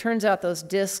disk. Well, it turns out those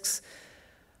disks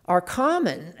are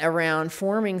common around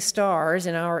forming stars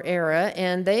in our era,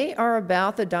 and they are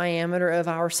about the diameter of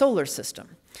our solar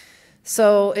system.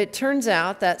 So it turns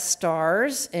out that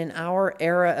stars in our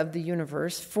era of the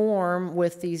universe form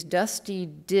with these dusty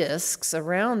disks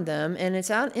around them, and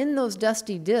it's out in those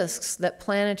dusty disks that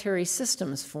planetary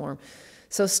systems form.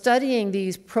 So studying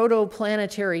these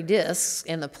protoplanetary disks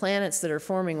and the planets that are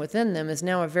forming within them is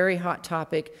now a very hot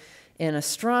topic in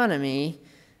astronomy,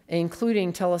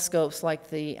 including telescopes like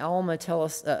the ALMA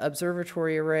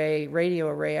observatory array, radio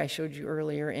array I showed you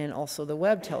earlier, and also the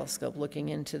Webb telescope, looking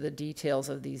into the details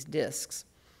of these disks.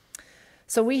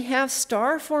 So we have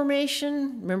star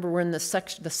formation. Remember, we're in the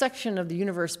section of the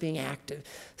universe being active.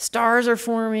 Stars are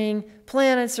forming,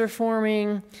 planets are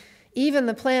forming. Even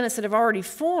the planets that have already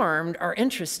formed are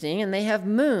interesting, and they have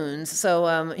moons.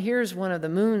 So here's one of the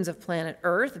moons of planet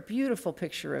Earth, a beautiful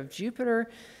picture of Jupiter.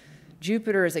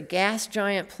 Jupiter is a gas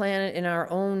giant planet in our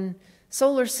own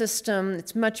solar system.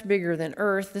 It's much bigger than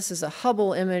Earth. This is a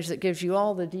Hubble image that gives you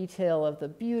all the detail of the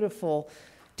beautiful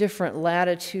different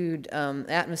latitude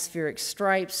atmospheric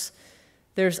stripes.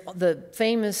 There's the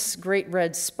famous Great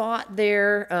Red Spot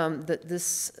there.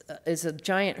 This is a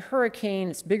giant hurricane.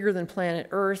 It's bigger than planet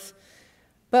Earth.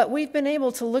 But we've been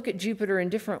able to look at Jupiter in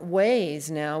different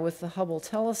ways now with the Hubble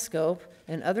telescope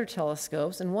and other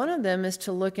telescopes, and one of them is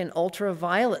to look in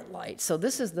ultraviolet light. So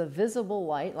this is the visible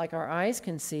light, like our eyes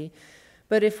can see,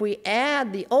 but if we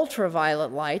add the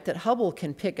ultraviolet light that Hubble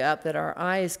can pick up that our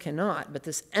eyes cannot, but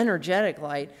this energetic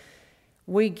light,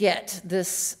 we get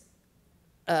this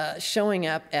showing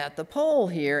up at the pole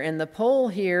here, and the pole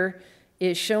here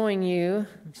is showing you,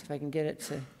 let me see if I can get it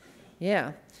to,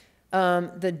 yeah,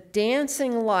 the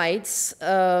dancing lights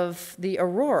of the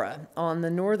aurora on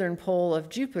the northern pole of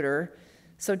Jupiter.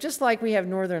 So just like we have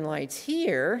northern lights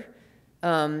here,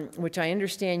 which I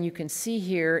understand you can see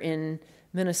here in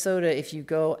Minnesota if you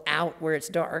go out where it's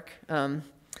dark, there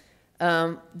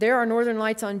are northern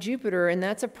lights on Jupiter, and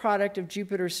that's a product of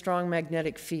Jupiter's strong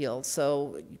magnetic field.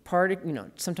 So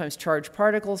sometimes charged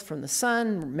particles from the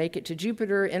sun make it to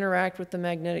Jupiter, interact with the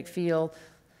magnetic field,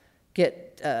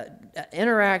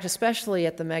 interact especially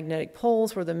at the magnetic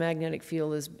poles where the magnetic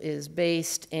field is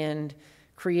based, and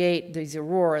create these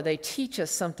aurora. They teach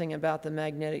us something about the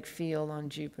magnetic field on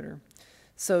Jupiter.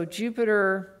 So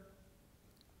Jupiter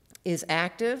is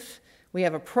active. We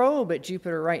have a probe at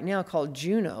Jupiter right now called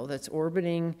Juno that's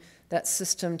orbiting that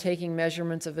system, taking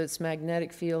measurements of its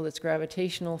magnetic field, its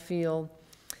gravitational field.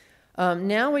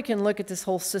 Now we can look at this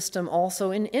whole system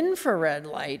also in infrared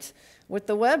light with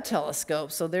the Webb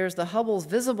telescope. So there's the Hubble's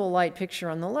visible light picture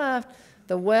on the left,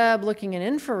 the Webb looking in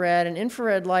infrared, and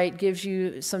infrared light gives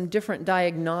you some different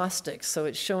diagnostics. So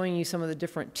it's showing you some of the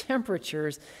different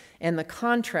temperatures and the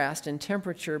contrast in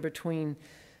temperature between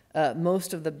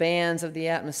most of the bands of the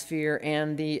atmosphere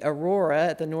and the aurora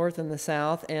at the north and the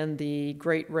south and the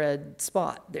Great Red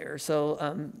Spot there.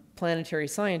 So planetary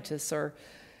scientists are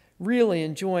really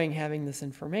enjoying having this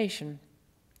information.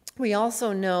 We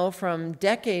also know from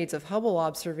decades of Hubble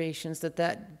observations that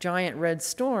that giant red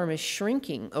storm is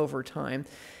shrinking over time,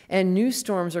 and new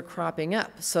storms are cropping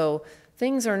up. So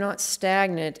things are not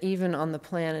stagnant even on the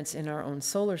planets in our own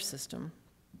solar system.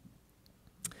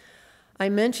 I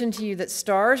mentioned to you that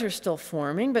stars are still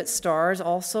forming, but stars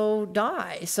also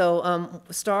die. So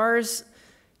stars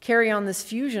carry on this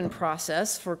fusion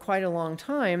process for quite a long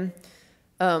time,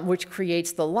 which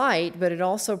creates the light, but it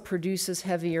also produces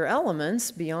heavier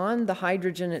elements beyond the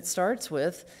hydrogen it starts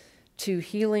with to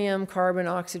helium, carbon,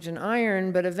 oxygen,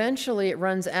 iron, but eventually it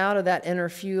runs out of that inner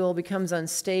fuel, becomes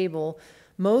unstable.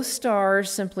 Most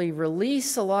stars simply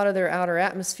release a lot of their outer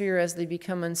atmosphere as they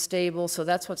become unstable, so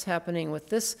that's what's happening with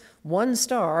this one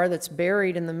star that's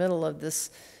buried in the middle of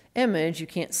this image. You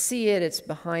can't see it, it's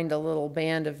behind a little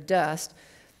band of dust,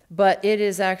 but it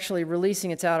is actually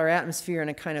releasing its outer atmosphere in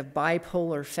a kind of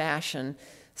bipolar fashion.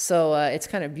 So it's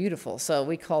kind of beautiful. So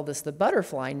we call this the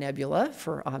butterfly nebula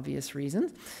for obvious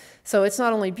reasons. So it's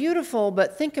not only beautiful,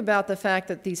 but think about the fact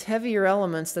that these heavier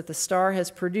elements that the star has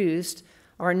produced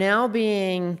are now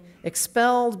being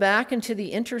expelled back into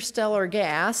the interstellar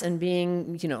gas and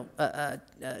being,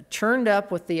 churned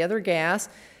up with the other gas.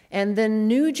 And then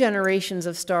new generations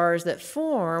of stars that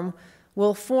form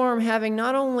will form having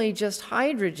not only just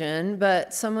hydrogen,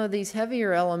 but some of these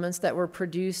heavier elements that were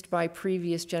produced by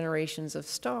previous generations of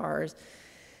stars.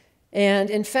 And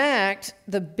in fact,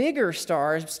 the bigger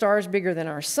stars bigger than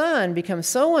our sun, become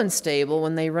so unstable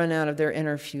when they run out of their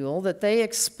inner fuel that they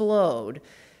explode.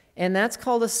 And that's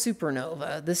called a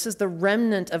supernova. This is the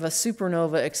remnant of a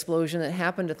supernova explosion that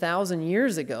happened 1,000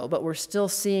 years ago, but we're still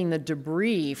seeing the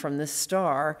debris from this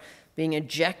star being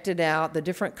ejected out. The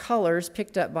different colors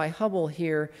picked up by Hubble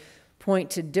here point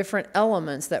to different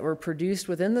elements that were produced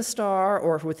within the star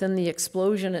or within the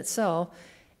explosion itself.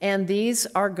 And these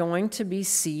are going to be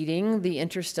seeding the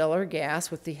interstellar gas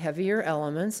with the heavier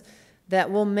elements that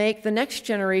will make the next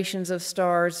generations of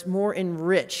stars more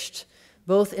enriched,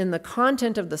 both in the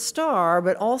content of the star,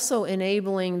 but also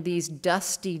enabling these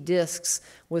dusty disks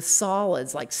with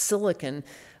solids like silicon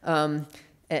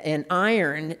and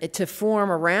iron to form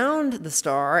around the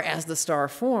star as the star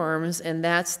forms, and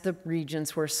that's the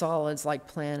regions where solids like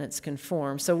planets can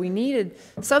form. So we needed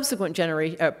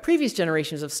previous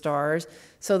generations of stars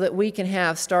so that we can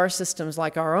have star systems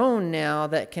like our own now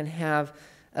that can have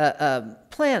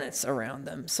planets around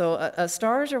them. So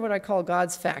stars are what I call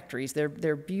God's factories. They're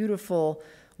beautiful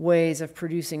ways of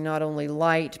producing not only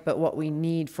light, but what we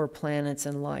need for planets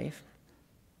and life.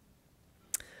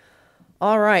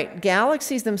 All right,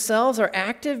 galaxies themselves are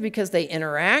active because they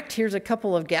interact. Here's a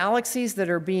couple of galaxies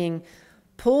that are being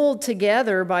pulled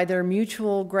together by their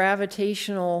mutual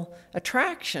gravitational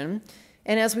attraction.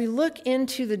 And as we look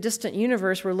into the distant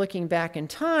universe, we're looking back in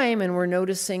time and we're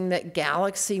noticing that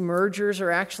galaxy mergers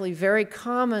are actually a very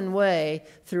common way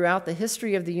throughout the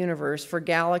history of the universe for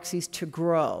galaxies to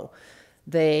grow.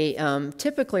 They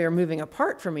typically are moving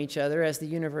apart from each other as the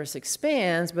universe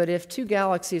expands, but if two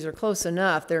galaxies are close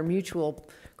enough, their mutual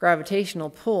gravitational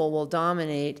pull will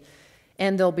dominate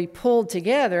and they'll be pulled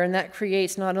together, and that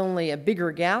creates not only a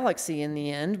bigger galaxy in the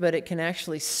end, but it can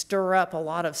actually stir up a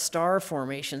lot of star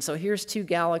formation. So here's two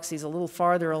galaxies a little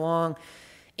farther along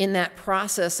in that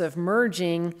process of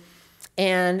merging,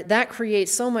 and that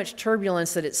creates so much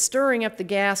turbulence that it's stirring up the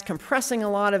gas, compressing a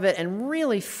lot of it, and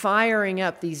really firing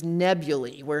up these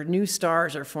nebulae where new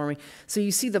stars are forming. So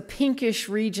you see the pinkish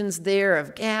regions there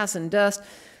of gas and dust.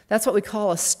 That's what we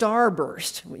call a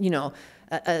starburst,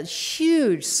 a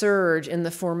huge surge in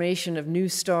the formation of new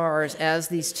stars as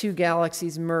these two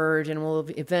galaxies merge and will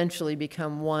eventually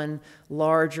become one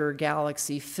larger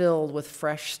galaxy filled with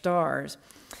fresh stars.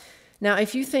 Now,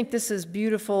 if you think this is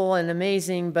beautiful and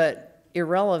amazing but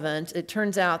irrelevant, it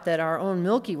turns out that our own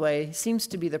Milky Way seems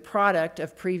to be the product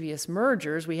of previous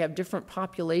mergers. We have different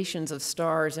populations of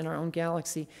stars in our own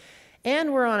galaxy,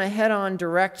 and we're on a head-on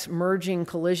direct merging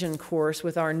collision course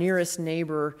with our nearest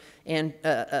neighbor and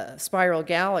spiral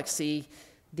galaxy,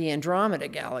 the Andromeda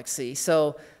Galaxy.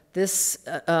 So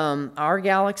our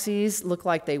galaxies look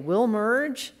like they will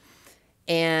merge,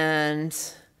 and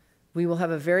we will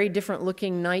have a very different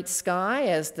looking night sky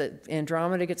as the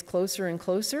Andromeda gets closer and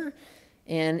closer.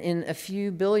 And in a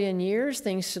few billion years,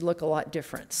 things should look a lot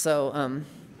different. So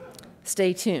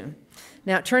stay tuned.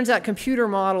 Now, it turns out computer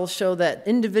models show that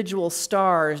individual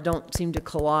stars don't seem to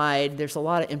collide. There's a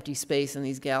lot of empty space in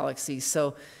these galaxies.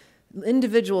 So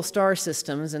individual star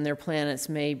systems and their planets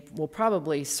will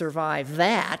probably survive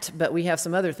that, but we have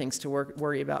some other things to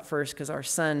worry about first because our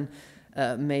sun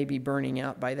may be burning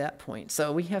out by that point.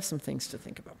 So we have some things to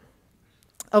think about.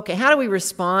 Okay, how do we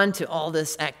respond to all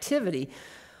this activity?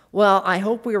 Well, I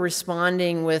hope we're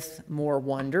responding with more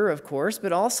wonder, of course,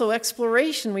 but also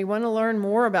exploration. We want to learn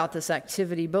more about this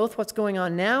activity, both what's going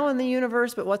on now in the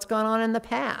universe, but what's gone on in the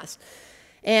past.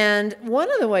 And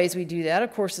one of the ways we do that,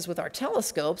 of course, is with our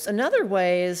telescopes. Another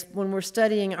way is when we're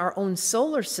studying our own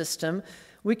solar system,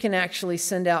 we can actually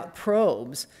send out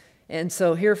probes. And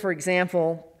so here, for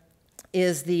example,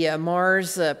 is the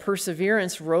Mars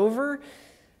Perseverance rover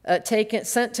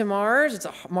sent to Mars.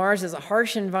 Mars is a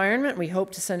harsh environment. We hope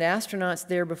to send astronauts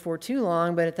there before too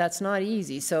long, but that's not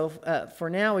easy. So for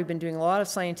now, we've been doing a lot of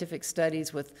scientific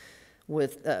studies with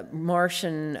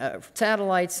Martian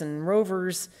satellites and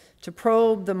rovers to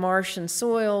probe the Martian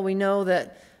soil. We know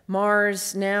that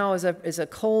Mars now is a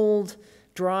cold,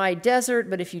 dry desert,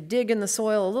 but if you dig in the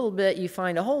soil a little bit, you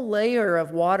find a whole layer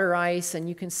of water ice, and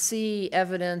you can see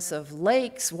evidence of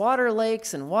lakes,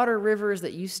 and water rivers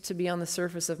that used to be on the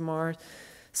surface of Mars.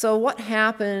 So what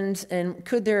happened, and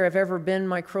could there have ever been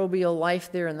microbial life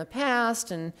there in the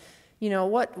past? And you know,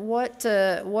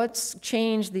 what's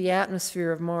changed the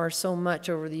atmosphere of Mars so much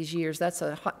over these years? That's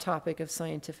a hot topic of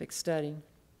scientific study.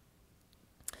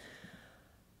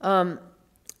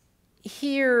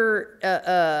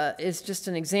 Here is just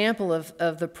an example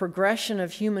of the progression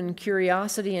of human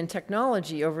curiosity and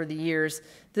technology over the years.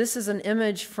 This is an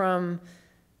image from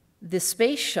the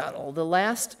space shuttle, the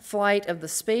last flight of the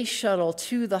space shuttle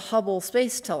to the Hubble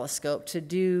Space Telescope to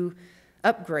do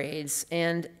upgrades.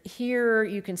 And here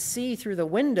you can see through the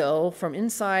window from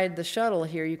inside the shuttle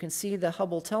here, you can see the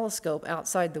Hubble telescope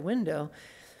outside the window.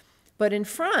 But in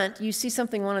front, you see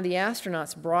something one of the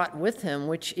astronauts brought with him,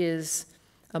 which is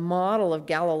a model of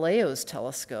Galileo's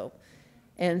telescope.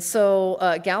 And so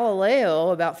Galileo,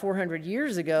 about 400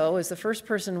 years ago, is the first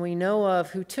person we know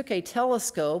of who took a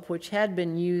telescope, which had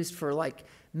been used for like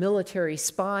military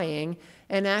spying,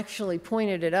 and actually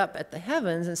pointed it up at the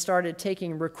heavens and started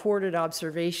taking recorded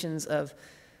observations of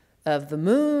the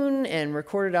moon and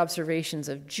recorded observations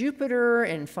of Jupiter,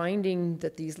 and finding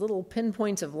that these little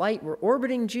pinpoints of light were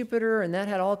orbiting Jupiter, and that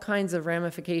had all kinds of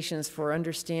ramifications for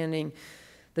understanding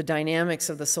the dynamics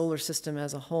of the solar system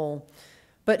as a whole.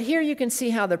 But here you can see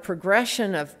how the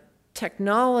progression of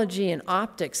technology and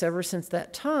optics ever since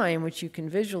that time, which you can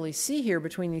visually see here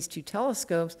between these two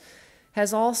telescopes,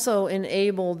 has also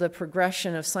enabled the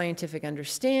progression of scientific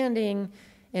understanding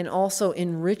and also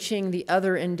enriching the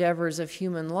other endeavors of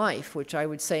human life, which I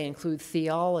would say include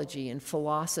theology and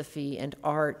philosophy and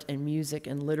art and music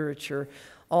and literature,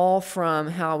 all from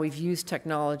how we've used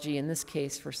technology, in this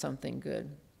case, for something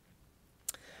good.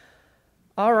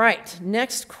 All right,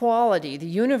 next quality. The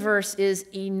universe is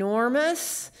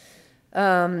enormous.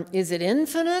 Is it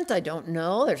infinite? I don't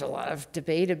know. There's a lot of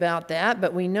debate about that,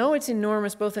 but we know it's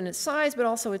enormous both in its size but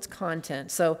also its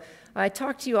content. So I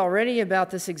talked to you already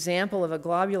about this example of a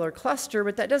globular cluster,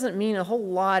 but that doesn't mean a whole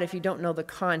lot if you don't know the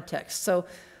context. So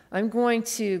I'm going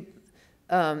to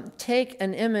take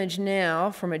an image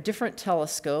now from a different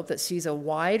telescope that sees a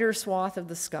wider swath of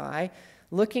the sky,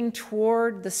 looking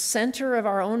toward the center of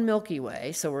our own Milky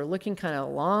Way. So we're looking kind of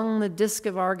along the disk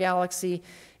of our galaxy,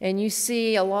 and you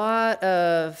see a lot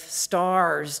of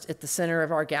stars at the center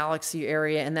of our galaxy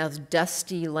area, and those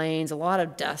dusty lanes, a lot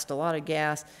of dust, a lot of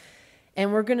gas.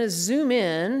 And we're going to zoom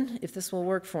in, if this will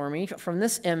work for me, from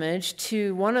this image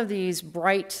to one of these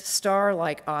bright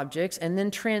star-like objects, and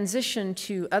then transition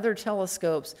to other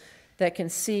telescopes that can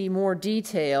see more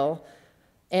detail,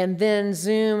 and then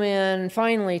zoom in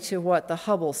finally to what the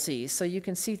Hubble sees, so you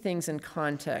can see things in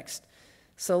context.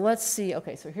 So let's see,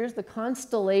 okay, so here's the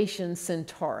constellation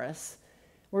Centaurus.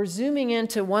 We're zooming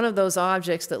into one of those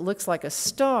objects that looks like a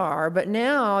star, but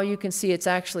now you can see it's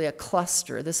actually a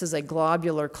cluster. This is a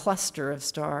globular cluster of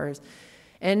stars.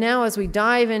 And now as we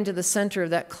dive into the center of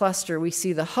that cluster, we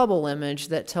see the Hubble image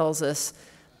that tells us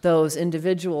those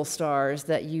individual stars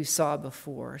that you saw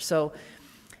before. So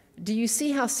do you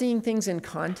see how seeing things in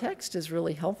context is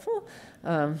really helpful?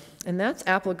 And that's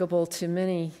applicable to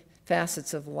many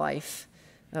facets of life.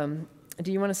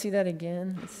 Do you want to see that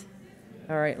again?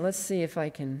 All right, let's see if I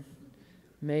can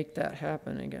make that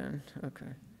happen again.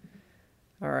 Okay.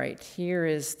 All right, here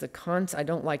is the I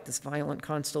don't like this violent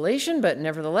constellation, but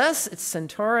nevertheless, it's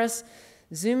Centaurus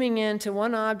zooming into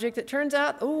one object that turns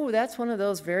out, oh, that's one of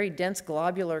those very dense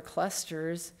globular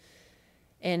clusters.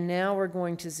 And now we're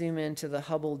going to zoom into the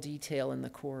Hubble detail in the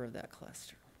core of that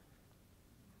cluster.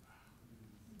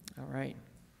 All right.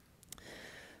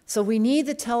 So we need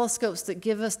the telescopes that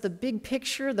give us the big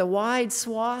picture, the wide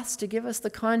swaths to give us the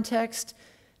context,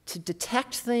 to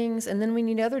detect things, and then we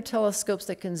need other telescopes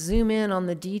that can zoom in on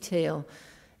the detail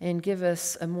and give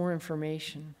us more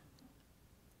information.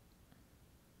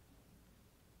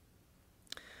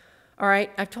 All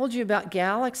right, I've told you about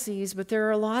galaxies, but there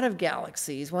are a lot of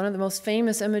galaxies. One of the most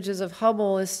famous images of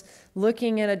Hubble is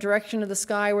looking at a direction of the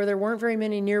sky where there weren't very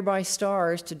many nearby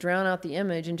stars to drown out the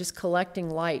image and just collecting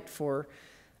light for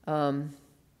a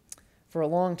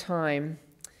long time.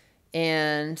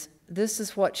 And this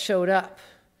is what showed up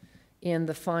in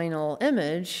the final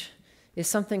image, is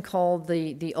something called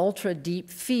the ultra-deep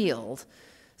field.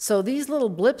 So these little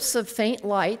blips of faint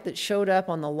light that showed up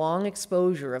on the long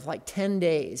exposure of like 10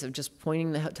 days of just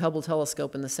pointing the Hubble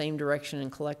telescope in the same direction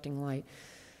and collecting light,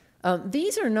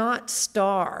 these are not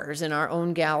stars in our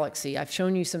own galaxy. I've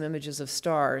shown you some images of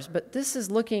stars, but this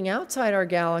is looking outside our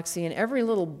galaxy, and every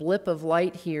little blip of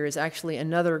light here is actually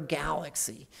another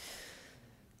galaxy.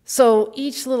 So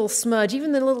each little smudge,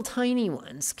 even the little tiny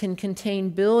ones, can contain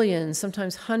billions,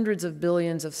 sometimes hundreds of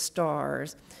billions of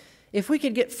stars. If we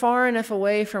could get far enough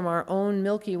away from our own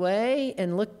Milky Way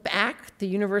and look back, the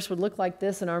universe would look like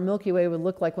this, and our Milky Way would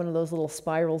look like one of those little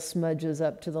spiral smudges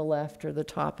up to the left or the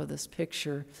top of this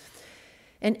picture.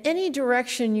 And any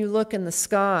direction you look in the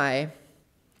sky,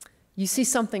 you see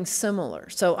something similar.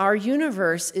 So our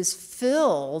universe is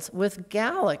filled with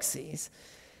galaxies,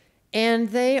 and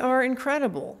they are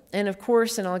incredible. And of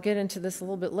course, and I'll get into this a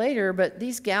little bit later, but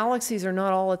these galaxies are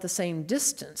not all at the same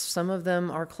distance. Some of them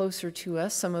are closer to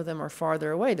us, some of them are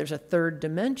farther away. There's a third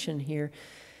dimension here.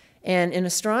 And in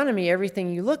astronomy,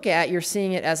 everything you look at, you're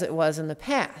seeing it as it was in the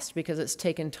past, because it's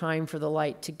taken time for the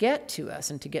light to get to us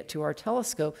and to get to our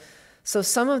telescope. So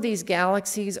some of these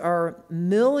galaxies are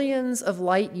millions of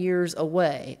light years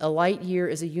away. A light year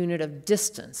is a unit of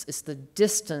distance. It's the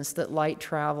distance that light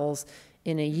travels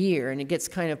in a year. And it gets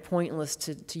kind of pointless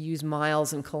to use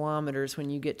miles and kilometers when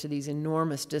you get to these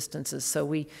enormous distances. So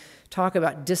we talk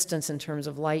about distance in terms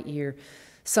of light year.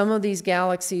 Some of these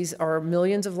galaxies are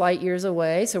millions of light years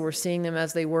away, so we're seeing them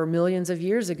as they were millions of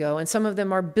years ago, and some of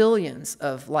them are billions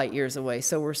of light years away,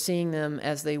 so we're seeing them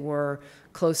as they were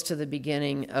close to the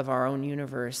beginning of our own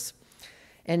universe.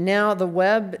 And now the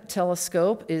Webb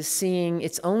telescope is seeing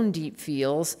its own deep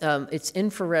fields. Its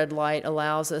infrared light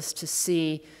allows us to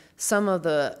see some of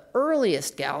the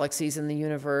earliest galaxies in the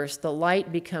universe. The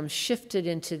light becomes shifted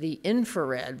into the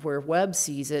infrared, where Webb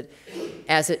sees it,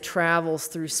 as it travels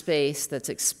through space that's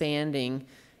expanding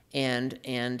and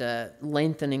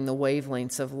lengthening the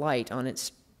wavelengths of light on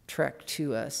its trek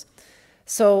to us.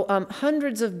 So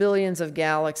hundreds of billions of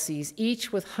galaxies,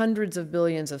 each with hundreds of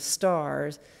billions of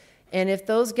stars. And if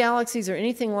those galaxies are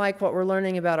anything like what we're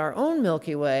learning about our own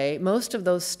Milky Way, most of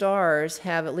those stars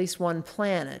have at least one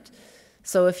planet.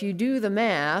 So if you do the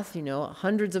math,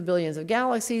 hundreds of billions of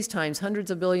galaxies times hundreds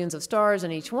of billions of stars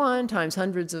in each one times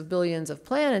hundreds of billions of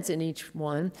planets in each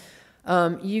one,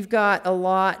 you've got a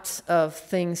lot of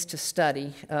things to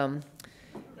study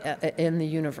in the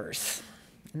universe.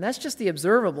 And that's just the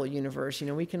observable universe.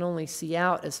 We can only see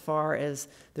out as far as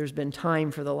there's been time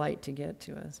for the light to get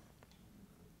to us.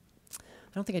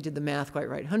 I don't think I did the math quite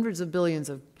right. Hundreds of billions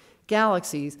of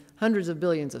galaxies, hundreds of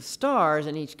billions of stars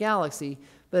in each galaxy.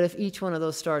 But if each one of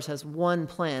those stars has one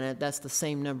planet, that's the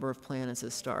same number of planets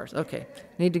as stars. Okay,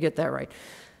 need to get that right.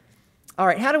 All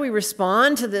right, how do we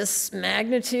respond to this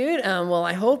magnitude? Well,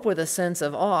 I hope with a sense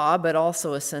of awe, but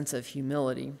also a sense of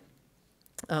humility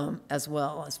as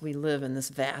well, as we live in this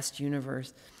vast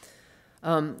universe.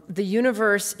 The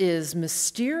universe is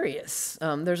mysterious.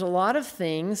 There's a lot of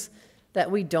things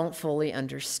that we don't fully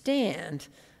understand.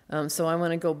 So I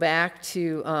want to go back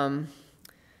to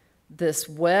this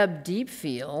Webb deep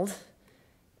field,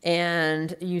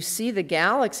 and you see the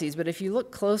galaxies, but if you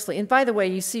look closely, and by the way,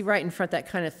 you see right in front that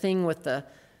kind of thing with the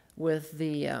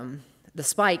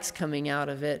spikes coming out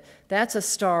of it, that's a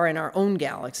star in our own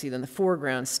galaxy, then the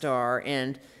foreground star,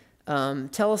 and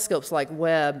telescopes like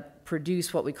Webb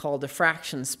produce what we call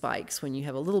diffraction spikes, when you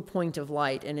have a little point of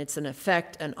light, and it's an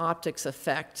effect, an optics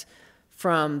effect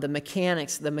from the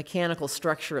mechanical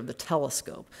structure of the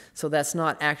telescope. So that's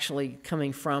not actually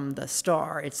coming from the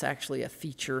star, it's actually a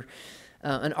feature,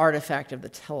 an artifact of the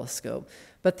telescope.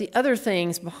 But the other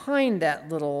things behind that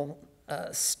little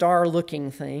star-looking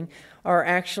thing are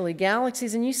actually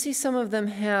galaxies, and you see some of them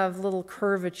have little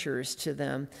curvatures to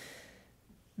them.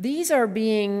 These are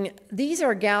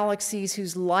galaxies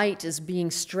whose light is being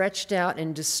stretched out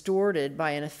and distorted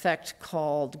by an effect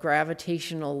called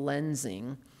gravitational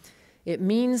lensing. It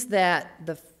means that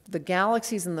the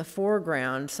galaxies in the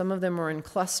foreground, some of them are in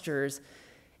clusters,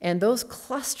 and those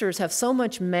clusters have so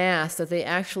much mass that they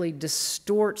actually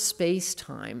distort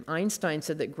space-time. Einstein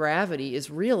said that gravity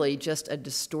is really just a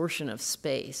distortion of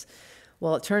space.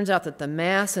 Well, it turns out that the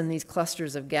mass in these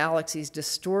clusters of galaxies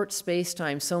distort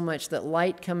space-time so much that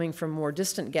light coming from more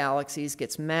distant galaxies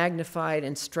gets magnified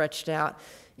and stretched out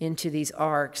into these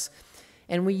arcs.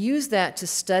 And we use that to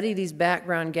study these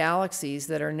background galaxies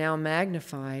that are now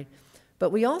magnified.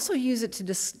 But we also use it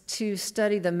to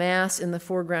study the mass in the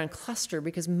foreground cluster,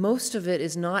 because most of it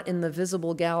is not in the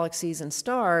visible galaxies and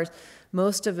stars.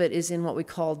 Most of it is in what we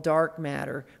call dark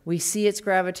matter. We see its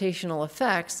gravitational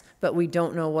effects, but we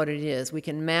don't know what it is. We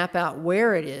can map out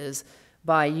where it is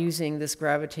by using this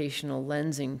gravitational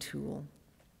lensing tool.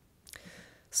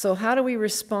 So how do we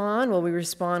respond? Well, we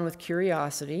respond with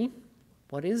curiosity.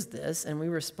 What is this? And we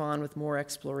respond with more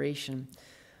exploration.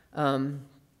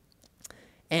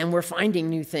 And we're finding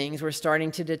new things. We're starting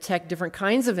to detect different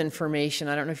kinds of information.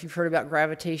 I don't know if you've heard about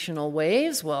gravitational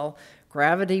waves. Well,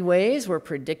 gravity waves were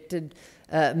predicted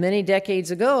many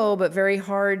decades ago, but very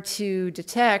hard to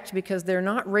detect because they're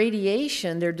not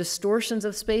radiation, they're distortions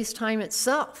of space-time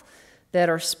itself that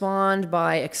are spawned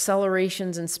by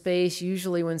accelerations in space,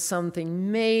 usually when something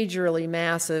majorly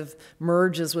massive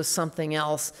merges with something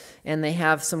else, and they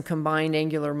have some combined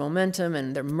angular momentum,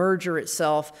 and the merger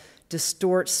itself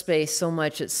distorts space so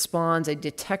much it spawns a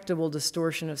detectable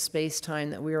distortion of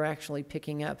space-time that we are actually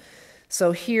picking up.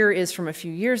 So here is from a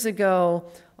few years ago.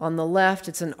 On the left,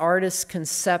 it's an artist's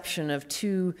conception of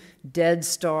two dead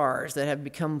stars that have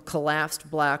become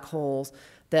collapsed black holes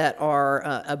that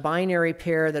are a binary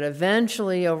pair that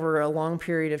eventually, over a long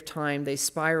period of time, they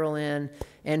spiral in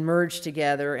and merge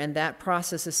together. And that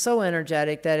process is so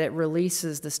energetic that it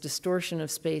releases this distortion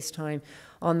of space-time.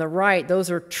 On the right, those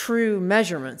are true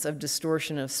measurements of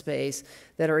distortion of space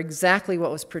that are exactly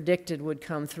what was predicted would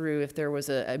come through if there was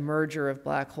a merger of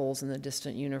black holes in the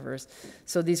distant universe.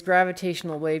 So these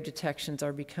gravitational wave detections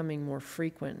are becoming more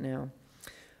frequent now.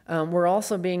 We're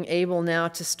also being able now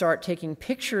to start taking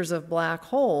pictures of black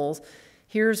holes.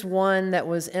 Here's one that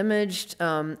was imaged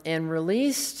and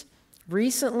released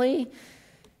recently.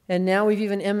 And now we've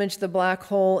even imaged the black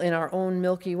hole in our own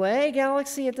Milky Way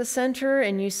galaxy at the center.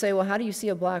 And you say, well, how do you see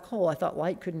a black hole? I thought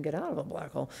light couldn't get out of a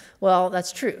black hole. Well,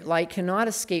 that's true. Light cannot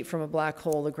escape from a black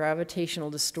hole. The gravitational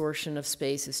distortion of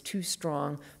space is too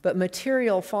strong. But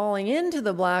material falling into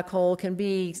the black hole can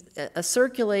be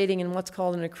circulating in what's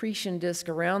called an accretion disk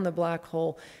around the black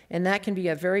hole. And that can be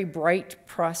a very bright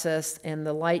process, and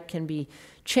the light can be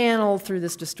channeled through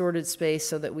this distorted space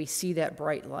so that we see that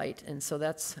bright light. And so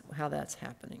that's how that's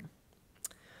happening.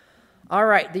 All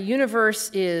right, the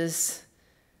universe is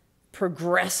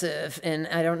progressive, and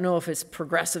I don't know if it's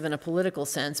progressive in a political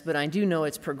sense, but I do know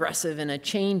it's progressive in a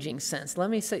changing sense.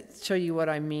 Let me show you what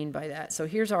I mean by that. So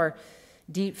here's our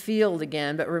deep field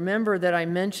again, but remember that I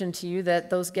mentioned to you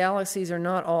that those galaxies are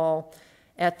not all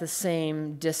at the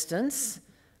same distance.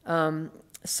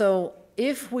 So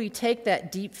if we take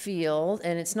that deep field,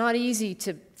 and it's not easy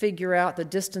to figure out the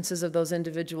distances of those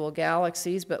individual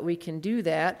galaxies, but we can do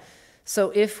that. So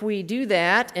if we do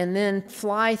that and then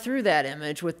fly through that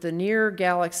image with the near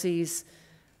galaxies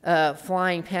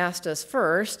flying past us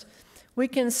first, we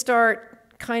can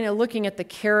start kind of looking at the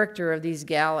character of these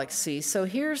galaxies. So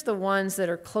here's the ones that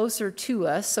are closer to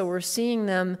us. So we're seeing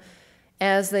them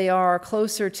as they are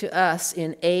closer to us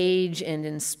in age and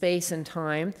in space and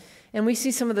time. And we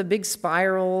see some of the big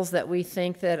spirals that we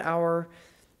think that our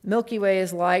Milky Way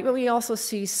is like, but we also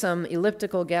see some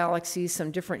elliptical galaxies, some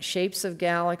different shapes of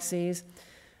galaxies.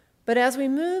 But as we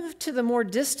move to the more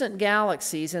distant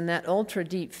galaxies in that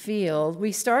ultra-deep field,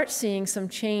 we start seeing some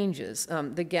changes.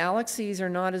 The galaxies are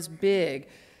not as big.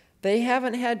 They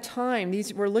haven't had time.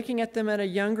 We're looking at them at a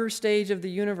younger stage of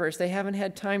the universe. They haven't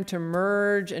had time to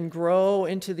merge and grow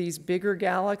into these bigger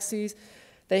galaxies.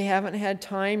 They haven't had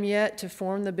time yet to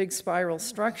form the big spiral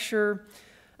structure.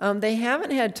 They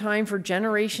haven't had time for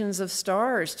generations of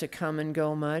stars to come and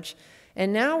go much.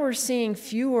 And now we're seeing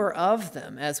fewer of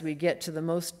them as we get to the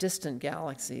most distant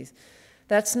galaxies.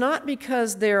 That's not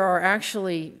because there are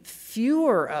actually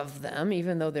fewer of them,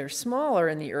 even though they're smaller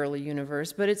in the early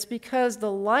universe, but it's because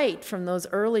the light from those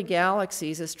early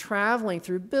galaxies is traveling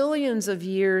through billions of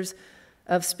years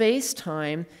of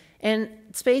space-time, and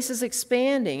space is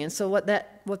expanding. And so what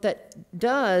that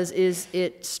does is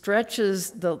it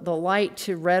stretches the light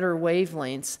to redder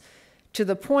wavelengths to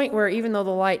the point where even though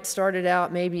the light started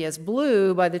out maybe as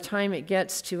blue, by the time it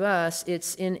gets to us,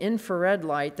 it's in infrared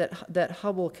light that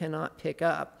Hubble cannot pick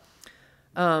up.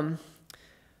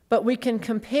 But we can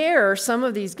compare some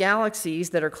of these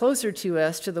galaxies that are closer to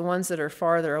us to the ones that are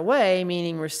farther away,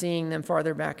 meaning we're seeing them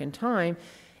farther back in time.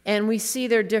 And we see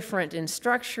they're different in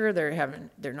structure,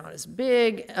 they're not as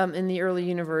big in the early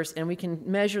universe, and we can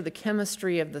measure the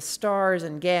chemistry of the stars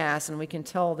and gas, and we can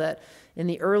tell that in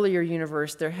the earlier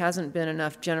universe there hasn't been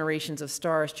enough generations of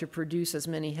stars to produce as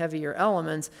many heavier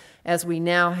elements as we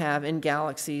now have in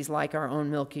galaxies like our own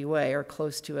Milky Way or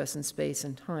close to us in space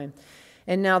and time.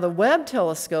 And now the Webb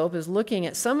telescope is looking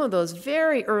at some of those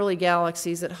very early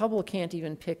galaxies that Hubble can't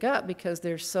even pick up because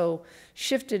they're so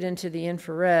shifted into the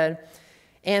infrared.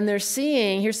 And they're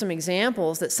seeing, here's some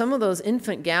examples, that some of those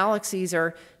infant galaxies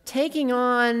are taking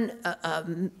on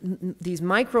these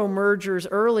micro mergers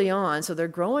early on. So they're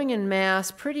growing in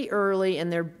mass pretty early,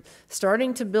 and they're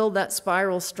starting to build that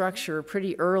spiral structure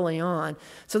pretty early on.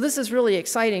 So this is really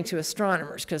exciting to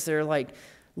astronomers because they're like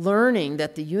learning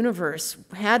that the universe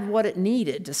had what it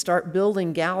needed to start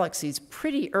building galaxies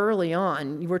pretty early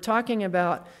on. We're talking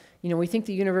about, we think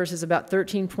the universe is about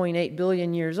 13.8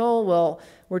 billion years old. Well,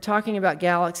 we're talking about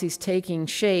galaxies taking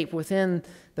shape within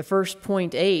the first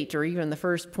 0.8 or even the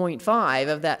first 0.5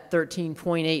 of that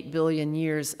 13.8 billion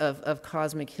years of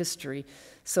cosmic history.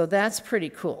 So that's pretty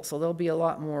cool. So there'll be a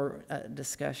lot more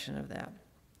discussion of that.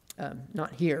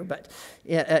 Not here, but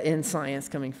in science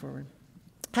coming forward.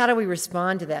 How do we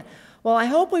respond to that? Well, I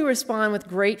hope we respond with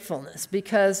gratefulness,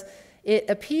 because it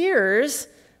appears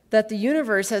that the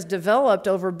universe has developed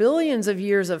over billions of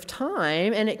years of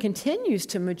time, and it continues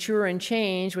to mature and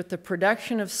change with the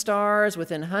production of stars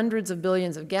within hundreds of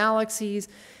billions of galaxies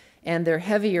and their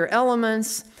heavier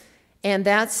elements. And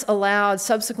that's allowed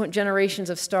subsequent generations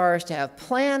of stars to have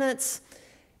planets,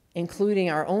 including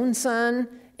our own sun,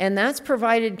 and that's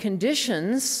provided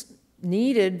conditions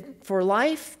needed for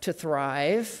life to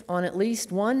thrive on at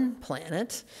least one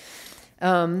planet.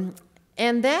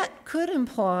 And that could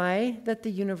imply that the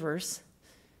universe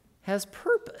has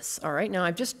purpose. All right, now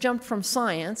I've just jumped from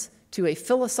science to a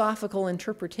philosophical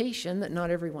interpretation that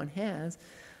not everyone has.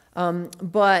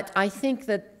 But I think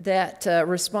that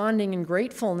responding in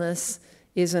gratefulness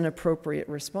is an appropriate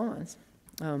response.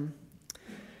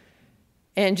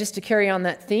 And just to carry on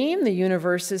that theme, the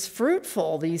universe is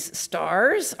fruitful. These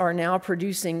stars are now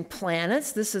producing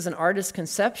planets. This is an artist's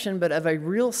conception, but of a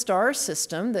real star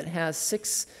system that has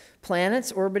 6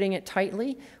 planets orbiting it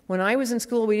tightly. When I was in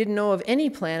school, we didn't know of any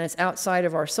planets outside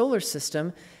of our solar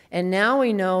system. And now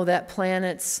we know that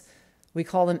planets, we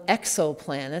call them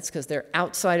exoplanets because they're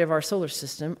outside of our solar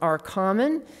system, are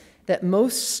common, that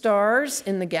most stars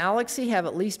in the galaxy have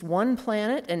at least one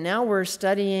planet, and now we're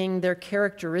studying their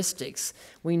characteristics.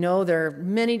 We know there are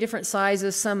many different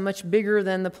sizes, some much bigger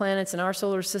than the planets in our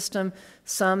solar system,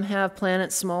 some have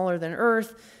planets smaller than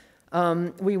Earth.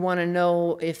 We want to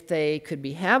know if they could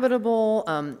be habitable.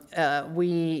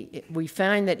 We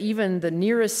find that even the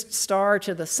nearest star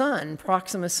to the sun,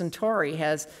 Proxima Centauri,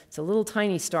 it's a little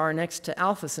tiny star next to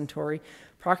Alpha Centauri.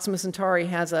 Proxima Centauri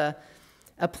has a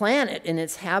planet in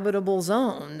its habitable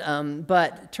zone,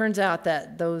 but it turns out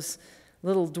that those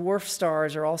little dwarf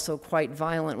stars are also quite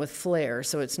violent with flares,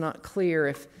 so it's not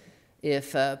clear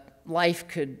if life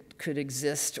could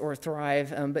exist or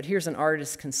thrive. But here's an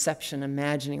artist's conception,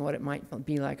 imagining what it might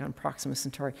be like on Proxima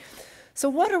Centauri. So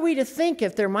what are we to think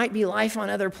if there might be life on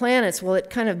other planets? Well, it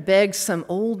kind of begs some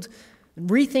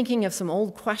rethinking of some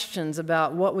old questions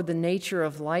about what would the nature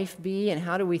of life be, and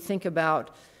how do we think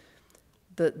about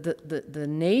the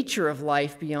nature of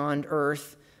life beyond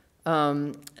Earth.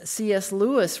 C.S.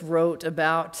 Lewis wrote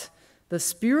about the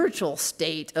spiritual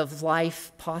state of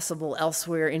life possible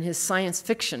elsewhere in his science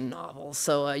fiction novels.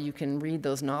 So you can read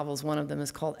those novels. One of them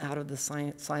is called Out of the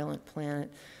Silent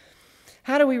Planet.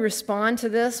 How do we respond to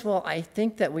this? Well, I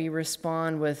think that we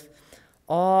respond with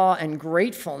awe and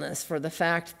gratefulness for the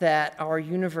fact that our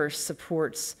universe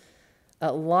supports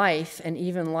life, and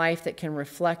even life that can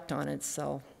reflect on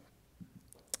itself.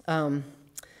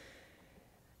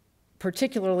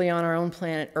 Particularly on our own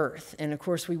planet Earth. And of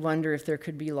course we wonder if there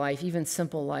could be life, even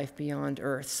simple life, beyond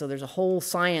Earth. So there's a whole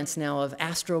science now of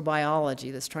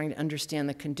astrobiology that's trying to understand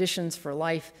the conditions for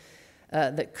life,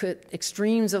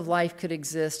 extremes of life could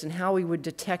exist, and how we would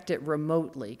detect it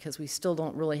remotely, because we still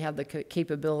don't really have the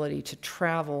capability to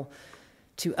travel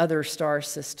to other star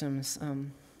systems.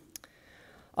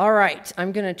 All right,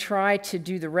 I'm going to try to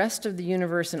do the rest of the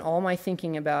universe and all my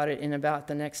thinking about it in about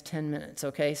the next 10 minutes,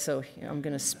 okay? So I'm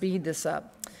going to speed this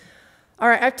up. All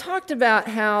right, I've talked about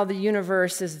how the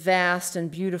universe is vast and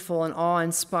beautiful and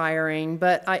awe-inspiring,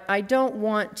 but I don't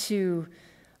want to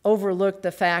overlook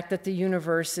the fact that the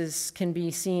universe can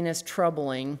be seen as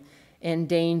troubling and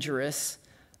dangerous.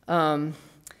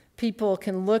 People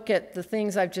can look at the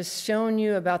things I've just shown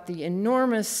you about the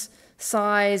enormous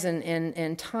size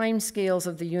and time scales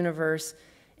of the universe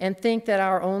and think that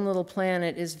our own little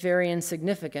planet is very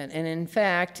insignificant. And in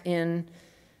fact, in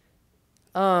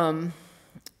terms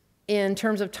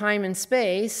of time and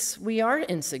space, we are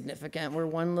insignificant. We're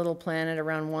one little planet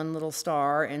around one little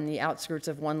star in the outskirts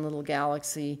of one little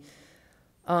galaxy.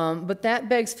 But that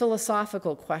begs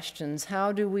philosophical questions.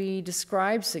 How do we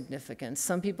describe significance?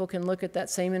 Some people can look at that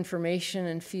same information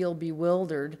and feel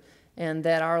bewildered, and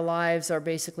that our lives are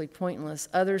basically pointless.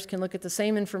 Others can look at the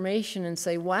same information and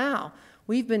say, wow,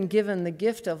 we've been given the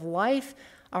gift of life.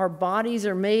 Our bodies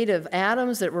are made of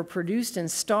atoms that were produced in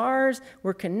stars.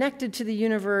 We're connected to the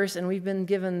universe, and we've been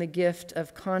given the gift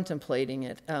of contemplating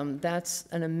it. That's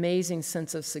an amazing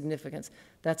sense of significance.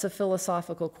 That's a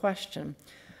philosophical question.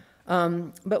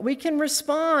 But we can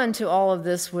respond to all of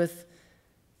this with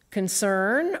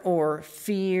concern or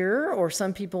fear, or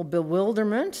some people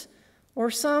bewilderment, or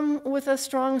some with a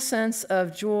strong sense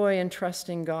of joy and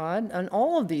trusting God. And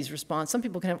all of these responses, some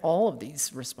people can have all of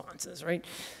these responses, right?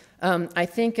 I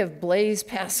think of Blaise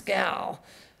Pascal,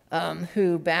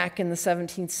 who back in the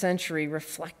 17th century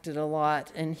reflected a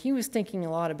lot, and he was thinking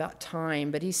a lot about time,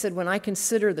 but he said, when I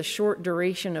consider the short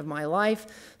duration of my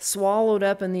life, swallowed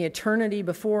up in the eternity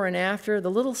before and after, the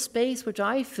little space which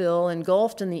I fill,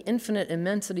 engulfed in the infinite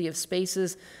immensity of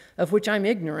spaces of which I'm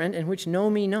ignorant and which know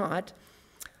me not,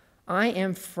 I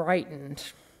am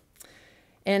frightened.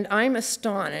 And I'm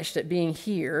astonished at being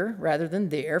here rather than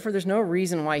there, for there's no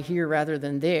reason why here rather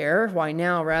than there, why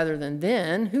now rather than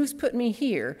then. Who's put me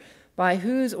here? By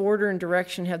whose order and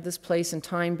direction have this place and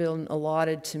time been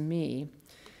allotted to me?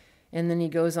 And then he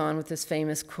goes on with this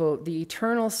famous quote, "The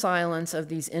eternal silence of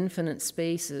these infinite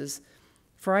spaces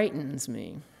frightens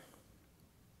me."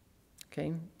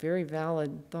 Okay, very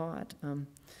valid thought.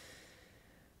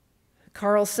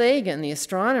 Carl Sagan, the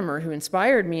astronomer who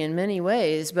inspired me in many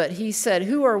ways, but he said,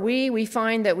 "Who are we? We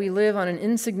find that we live on an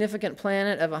insignificant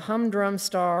planet of a humdrum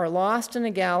star, lost in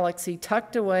a galaxy,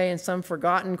 tucked away in some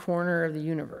forgotten corner of the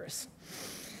universe."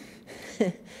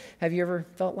 Have you ever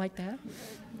felt like that?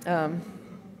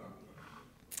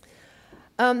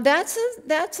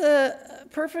 That's a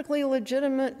perfectly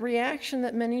legitimate reaction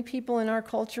that many people in our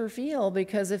culture feel,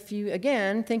 because if you,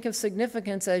 again, think of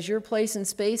significance as your place in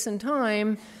space and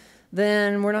time,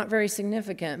 then we're not very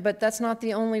significant. But that's not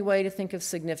the only way to think of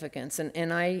significance.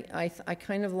 And I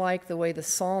kind of like the way the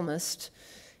psalmist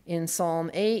in Psalm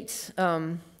 8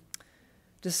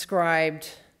 described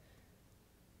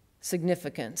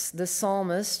significance. This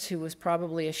psalmist, who was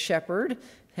probably a shepherd,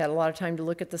 had a lot of time to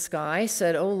look at the sky,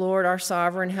 said, "O Lord, our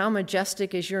sovereign, how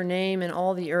majestic is your name in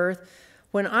all the earth.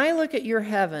 When I look at your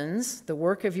heavens, the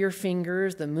work of your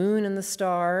fingers, the moon and the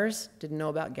stars," didn't know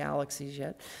about galaxies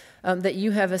yet, "that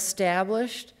you have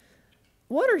established,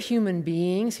 what are human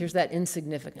beings?" Here's that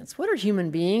insignificance. "What are human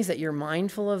beings that you're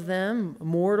mindful of them,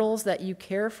 mortals that you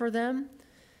care for them?"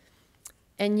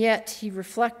 And yet he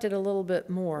reflected a little bit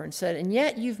more and said, "And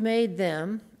yet you've made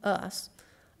them, us,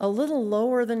 a little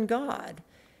lower than God,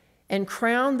 and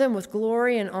crowned them with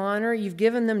glory and honor. You've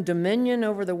given them dominion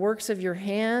over the works of your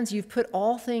hands. You've put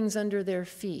all things under their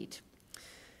feet."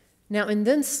 Now, in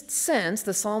this sense,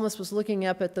 the psalmist was looking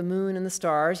up at the moon and the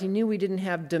stars. He knew we didn't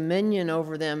have dominion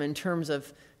over them in terms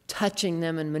of touching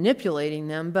them and manipulating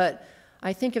them, but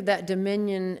I think of that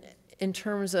dominion in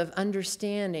terms of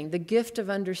understanding, the gift of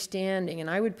understanding, and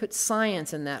I would put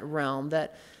science in that realm,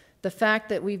 that the fact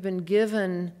that we've been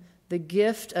given the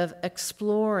gift of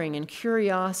exploring and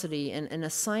curiosity and a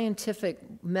scientific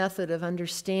method of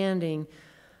understanding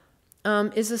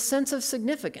is a sense of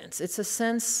significance. It's a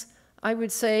sense, I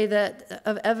would say, that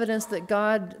of evidence that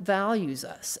God values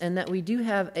us and that we do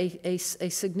have a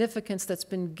significance that's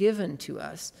been given to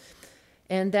us.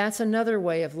 And that's another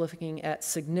way of looking at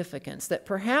significance, that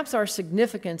perhaps our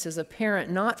significance is apparent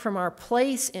not from our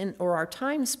place in or our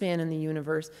time span in the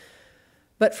universe,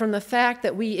 but from the fact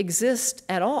that we exist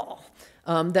at all,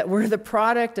 that we're the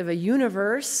product of a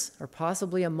universe, or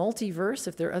possibly a multiverse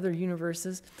if there are other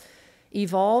universes,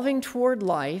 evolving toward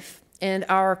life, and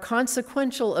our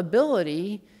consequential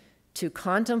ability to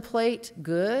contemplate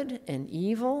good and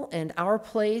evil and our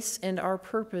place and our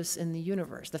purpose in the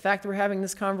universe. The fact that we're having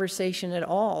this conversation at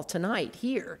all tonight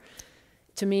here,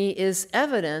 to me, is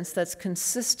evidence that's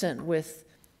consistent with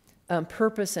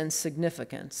purpose and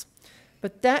significance.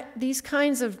 But these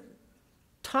kinds of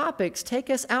topics take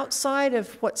us outside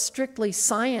of what strictly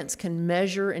science can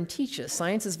measure and teach us.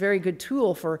 Science is a very good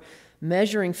tool for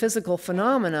measuring physical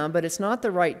phenomena, but it's not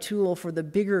the right tool for the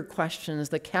bigger questions,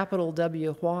 the capital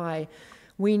W why.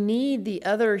 We need the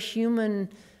other human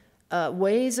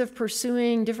ways of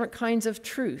pursuing different kinds of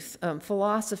truth,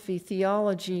 philosophy,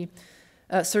 theology.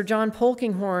 Sir John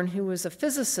Polkinghorne, who was a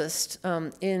physicist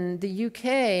in the UK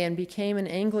and became an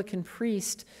Anglican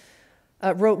priest,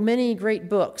 wrote many great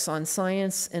books on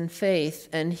science and faith,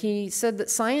 and he said that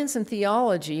science and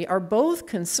theology are both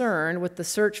concerned with the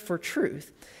search for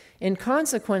truth. In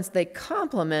consequence, they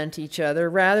complement each other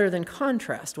rather than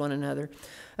contrast one another.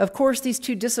 Of course, these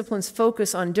two disciplines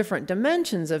focus on different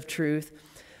dimensions of truth,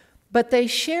 but they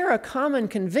share a common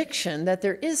conviction that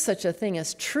there is such a thing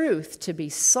as truth to be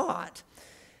sought.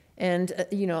 And,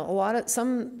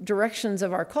 some directions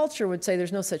of our culture would say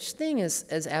there's no such thing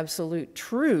as absolute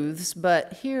truths,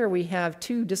 but here we have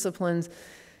two disciplines,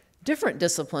 different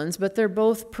disciplines, but they're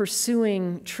both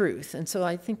pursuing truth. And so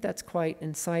I think that's quite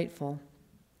insightful.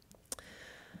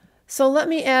 So let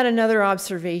me add another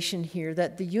observation here,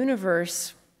 that the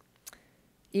universe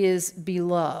is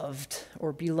beloved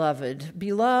or beloved.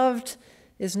 Beloved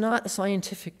is not a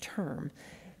scientific term,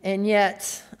 and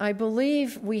yet I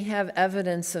believe we have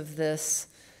evidence of this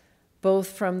both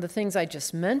from the things I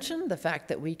just mentioned, the fact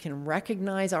that we can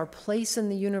recognize our place in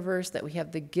the universe, that we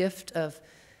have the gift of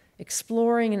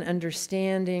exploring and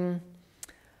understanding.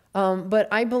 But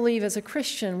I believe as a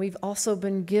Christian, we've also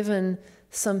been given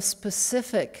some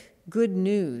specific good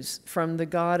news from the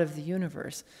God of the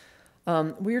universe.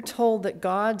 We're told that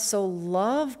God so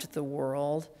loved the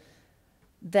world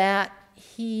that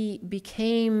he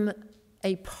became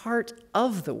a part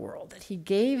of the world, that he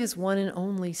gave his one and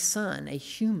only Son, a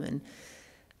human,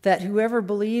 that whoever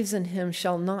believes in him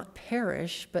shall not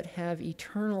perish but have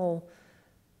eternal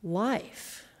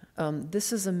life.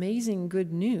 This is amazing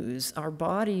good news. Our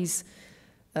bodies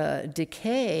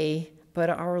decay, but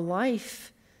our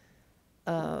life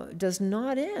does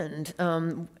not end,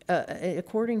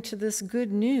 according to this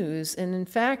good news. And in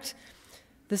fact,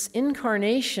 this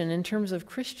incarnation in terms of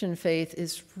Christian faith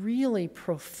is really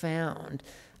profound.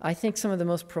 I think some of the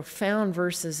most profound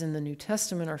verses in the New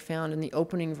Testament are found in the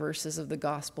opening verses of the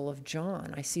Gospel of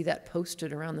John. I see that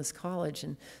posted around this college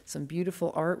in some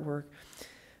beautiful artwork.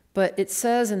 But it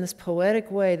says in this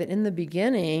poetic way that in the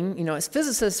beginning, you know, as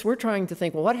physicists, we're trying to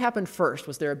think, well, what happened first?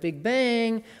 Was there a Big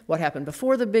Bang? What happened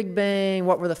before the Big Bang?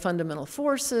 What were the fundamental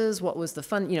forces? What was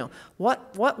the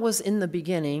what was in the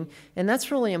beginning? And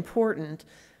that's really important.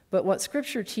 But what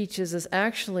Scripture teaches is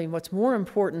actually what's more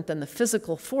important than the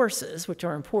physical forces, which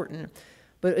are important,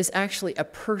 but is actually a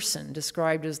person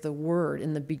described as the Word.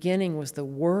 In the beginning was the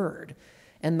Word.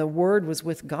 And the Word was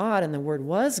with God, and the Word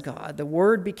was God. The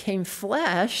Word became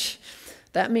flesh.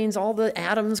 That means all the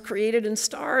atoms created in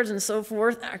stars and so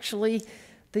forth. Actually,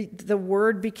 the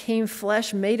Word became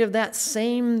flesh, made of that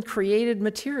same created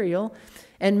material,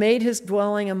 and made his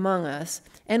dwelling among us.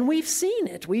 And we've seen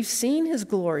it. We've seen his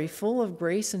glory, full of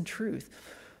grace and truth.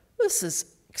 This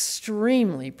is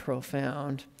extremely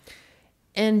profound.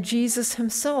 And Jesus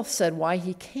himself said why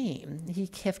he came. He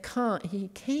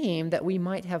came that we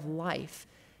might have life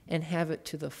and have it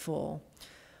to the full.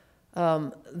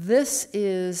 This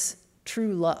is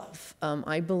true love.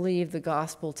 I believe the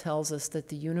gospel tells us that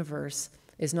the universe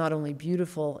is not only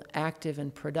beautiful, active,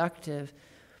 and productive,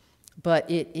 but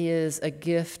it is a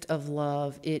gift of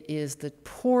love. It is the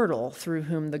portal through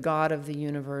whom the God of the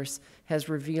universe has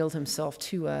revealed himself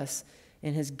to us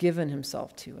and has given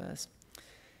himself to us.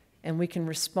 And we can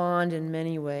respond in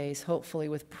many ways, hopefully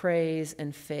with praise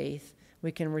and faith.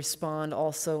 We can respond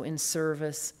also in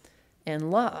service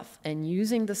and love, and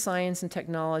using the science and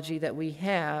technology that we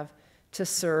have to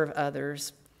serve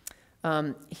others.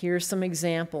 Here's some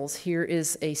examples. Here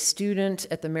is a student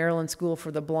at the Maryland School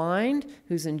for the Blind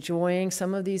who's enjoying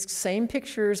some of these same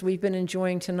pictures we've been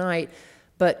enjoying tonight,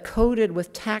 but coated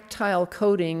with tactile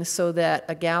coatings so that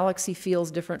a galaxy feels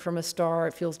different from a star,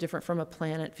 it feels different from a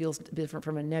planet, feels different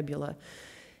from a nebula,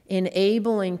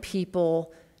 enabling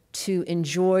people to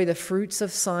enjoy the fruits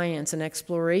of science and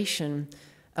exploration,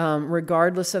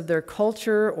 regardless of their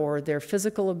culture or their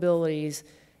physical abilities,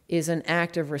 is an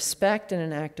act of respect and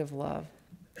an act of love.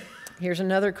 Here's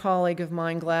another colleague of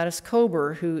mine, Gladys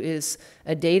Kober, who is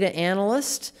a data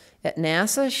analyst at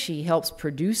NASA. She helps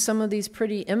produce some of these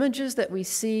pretty images that we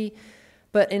see,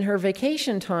 but in her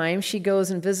vacation time, she goes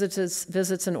and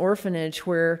visits an orphanage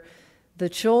where the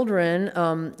children,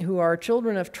 who are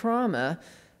children of trauma,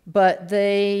 but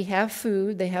they have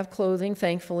food, they have clothing,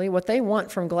 thankfully. What they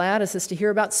want from Gladys is to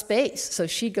hear about space. So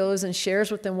she goes and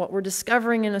shares with them what we're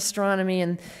discovering in astronomy,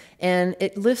 and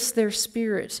it lifts their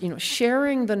spirits. You know,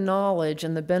 sharing the knowledge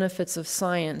and the benefits of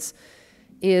science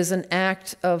is an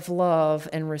act of love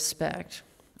and respect.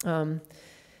 And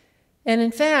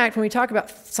in fact, when we talk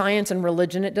about science and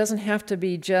religion, it doesn't have to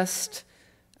be just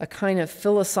a kind of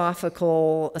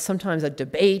philosophical, sometimes a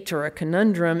debate or a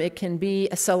conundrum. It can be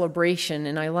a celebration.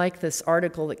 And I like this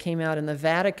article that came out in the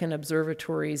Vatican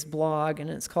Observatory's blog, and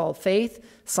it's called Faith,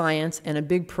 Science, and a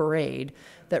Big Parade,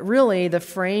 that really the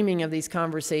framing of these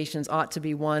conversations ought to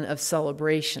be one of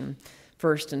celebration,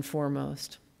 first and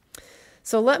foremost.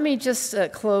 So let me just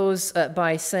close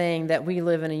by saying that we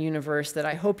live in a universe that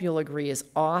I hope you'll agree is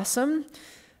awesome.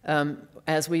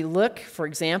 As we look, for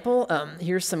example,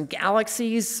 here's some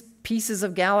galaxies, pieces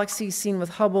of galaxies seen with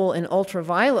Hubble in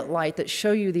ultraviolet light that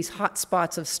show you these hot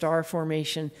spots of star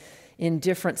formation in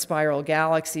different spiral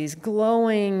galaxies,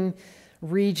 glowing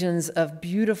regions of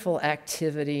beautiful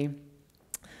activity.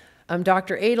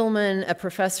 Dr. Edelman, a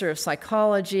professor of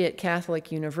psychology at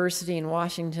Catholic University in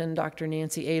Washington, Dr.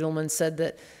 Nancy Edelman, said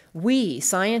that we,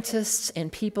 scientists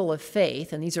and people of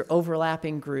faith, and these are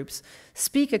overlapping groups,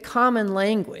 speak a common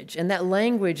language, and that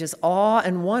language is awe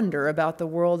and wonder about the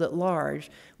world at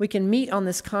large. We can meet on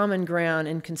this common ground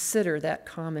and consider that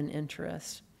common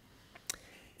interest.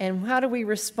 And how do we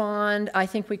respond? I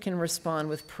think we can respond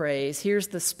with praise. Here's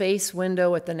the space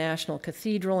window at the National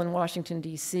Cathedral in Washington,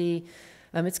 D.C.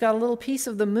 It's got a little piece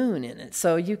of the moon in it,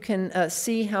 so you can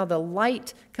see how the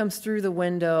light comes through the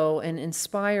window and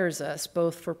inspires us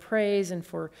both for praise and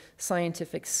for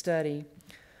scientific study.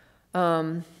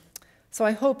 So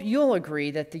I hope you'll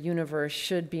agree that the universe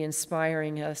should be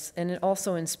inspiring us, and it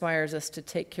also inspires us to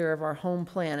take care of our home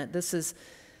planet. This is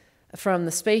from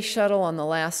the space shuttle on the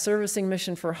last servicing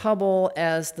mission for Hubble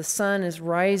as the sun is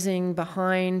rising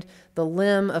behind the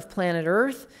limb of planet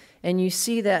Earth. And you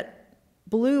see that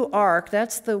blue arc,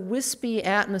 that's the wispy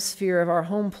atmosphere of our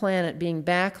home planet being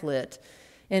backlit.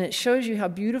 And it shows you how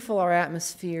beautiful our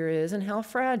atmosphere is and how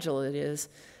fragile it is.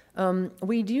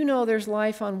 We do know there's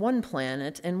life on one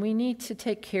planet, and we need to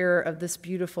take care of this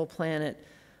beautiful planet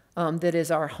that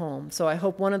is our home. So I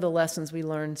hope one of the lessons we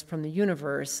learned from the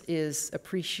universe is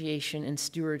appreciation and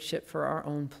stewardship for our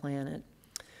own planet.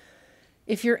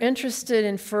 If you're interested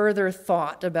in further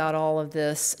thought about all of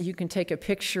this, you can take a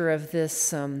picture of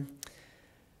this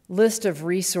list of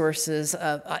resources.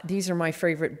 These are my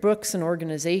favorite books and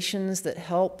organizations that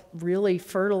help really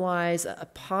fertilize a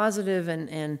positive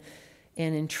and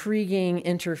intriguing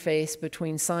interface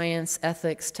between science,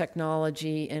 ethics,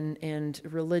 technology, and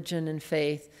religion and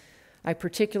faith. I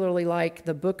particularly like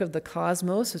the Book of the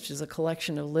Cosmos, which is a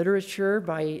collection of literature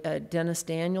by Dennis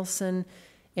Danielson,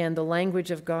 and The Language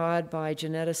of God by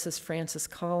geneticist Francis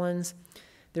Collins.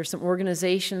 There's some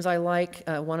organizations I like.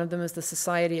 One of them is the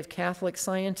Society of Catholic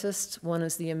Scientists. One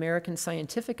is the American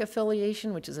Scientific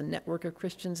Affiliation, which is a network of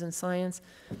Christians in science.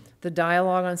 The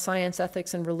Dialogue on Science,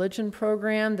 Ethics, and Religion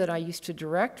program that I used to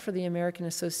direct for the American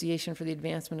Association for the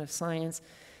Advancement of Science.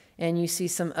 And you see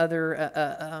some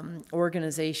other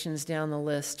organizations down the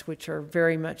list, which are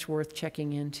very much worth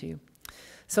checking into.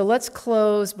 So let's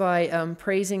close by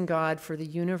praising God for the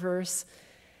universe.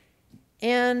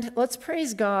 And let's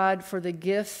praise God for the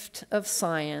gift of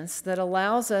science that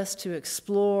allows us to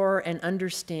explore and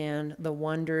understand the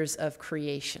wonders of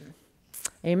creation.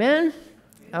 Amen?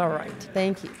 All right.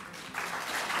 Thank you.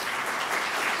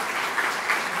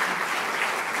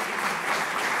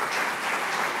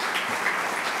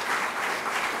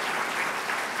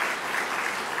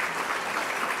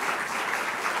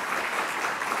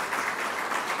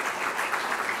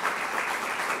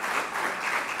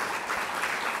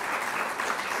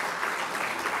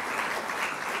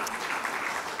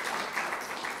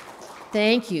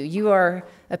 Thank you. You are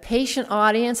a patient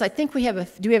audience. I think we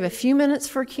have do we have a few minutes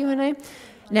for Q&A?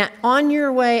 Now, on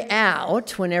your way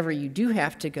out, whenever you do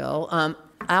have to go,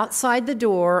 outside the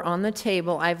door on the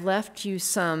table, I've left you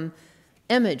some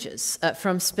images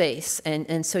from space.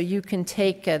 And so you can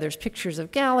take, there's pictures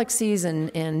of galaxies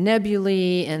and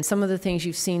nebulae and some of the things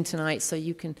you've seen tonight, so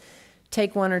you can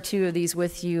take one or two of these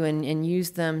with you and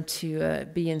use them to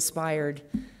be inspired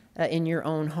in your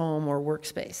own home or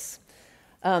workspace.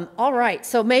 All right,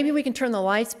 so maybe we can turn the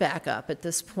lights back up at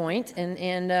this point.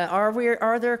 And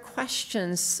are there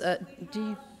questions?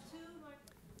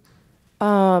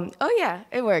 Oh yeah,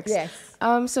 it works. Yes.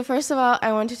 So first of all,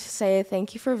 I wanted to say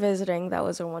thank you for visiting. That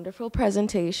was a wonderful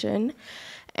presentation.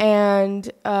 And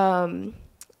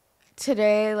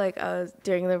today,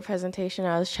 during the presentation,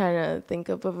 I was trying to think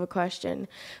of a question,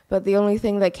 but the only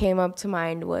thing that came up to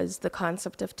mind was the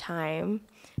concept of time.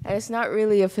 And it's not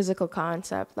really a physical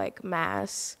concept like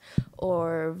mass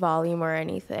or volume or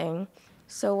anything.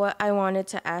 So what I wanted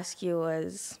to ask you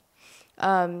was,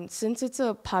 since it's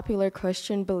a popular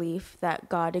Christian belief that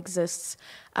God exists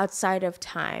outside of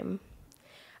time,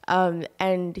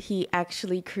 and he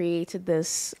actually created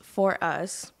this for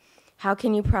us, how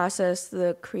can you process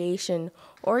the creation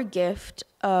or gift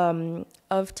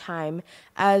of time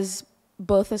as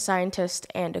both a scientist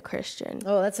and a Christian?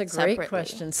 Oh, that's a great separately?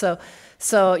 question.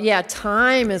 So yeah,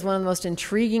 time is one of the most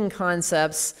intriguing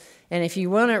concepts. And if you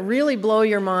want to really blow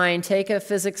your mind, take a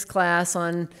physics class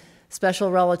on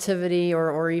special relativity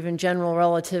or even general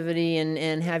relativity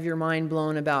and have your mind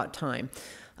blown about time.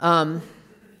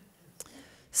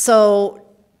 So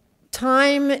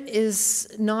time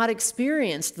is not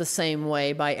experienced the same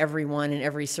way by everyone in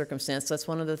every circumstance. That's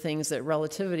one of the things that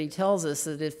relativity tells us,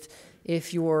 that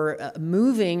if you're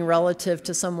moving relative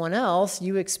to someone else,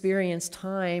 you experience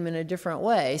time in a different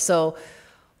way. So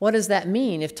what does that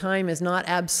mean? If time is not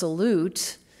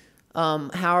absolute,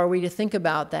 how are we to think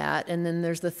about that? And then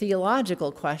there's the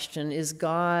theological question: is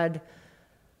God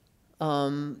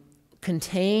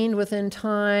contained within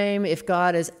time? If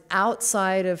God is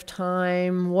outside of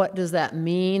time, what does that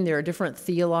mean? There are different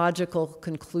theological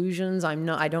conclusions.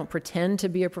 I don't pretend to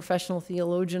be a professional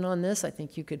theologian on this. I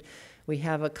think we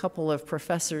have a couple of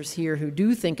professors here who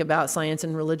do think about science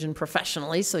and religion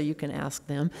professionally, so you can ask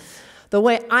them. The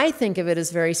way I think of it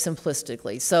is very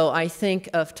simplistically. So I think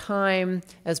of time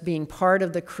as being part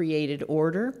of the created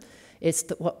order. It's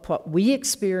what we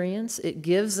experience. It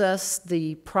gives us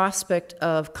the prospect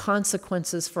of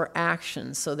consequences for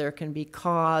actions, so there can be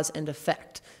cause and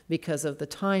effect because of the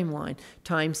timeline.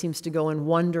 Time seems to go in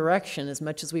one direction. As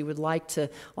much as we would like to,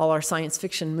 all our science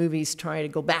fiction movies try to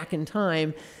go back in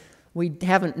time, we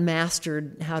haven't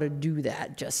mastered how to do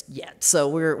that just yet. So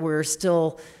we're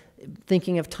still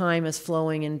thinking of time as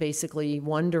flowing in basically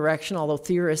one direction, although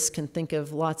theorists can think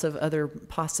of lots of other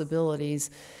possibilities.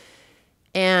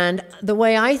 And the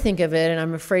way I think of it, and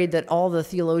I'm afraid that all the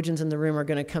theologians in the room are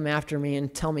going to come after me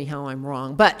and tell me how I'm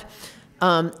wrong, but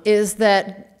is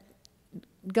that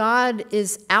God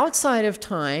is outside of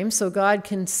time, so God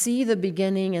can see the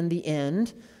beginning and the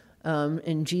end.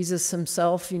 And Jesus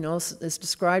himself, is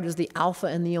described as the Alpha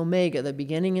and the Omega, the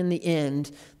beginning and the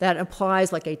end. That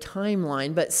applies like a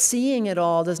timeline, but seeing it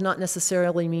all does not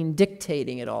necessarily mean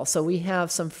dictating it all. So we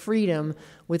have some freedom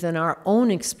within our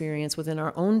own experience, within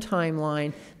our own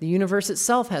timeline. The universe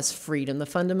itself has freedom. The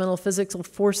fundamental physical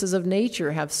forces of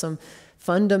nature have some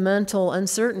fundamental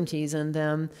uncertainties in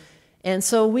them. And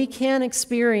so we can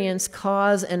experience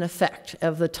cause and effect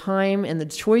of the time, and the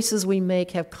choices we make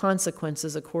have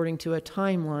consequences according to a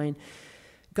timeline.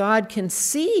 God can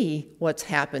see what's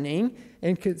happening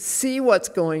and can see what's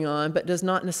going on, but does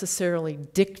not necessarily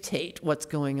dictate what's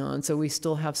going on. So we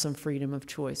still have some freedom of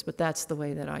choice. But that's the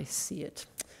way that I see it.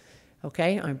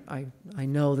 Okay? I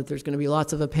know that there's going to be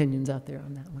lots of opinions out there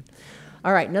on that one.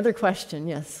 All right, another question.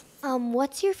 Yes?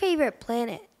 What's your favorite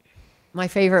planet? My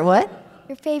favorite what?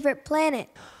 Your favorite planet.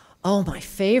 Oh, my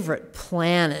favorite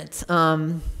planet.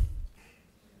 Well,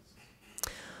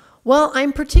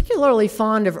 I'm particularly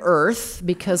fond of Earth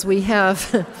because we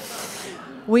have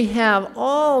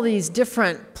all these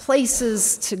different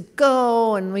places to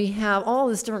go, and we have all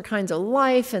these different kinds of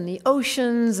life in the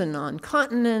oceans and on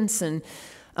continents, and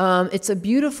it's a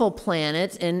beautiful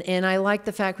planet, and I like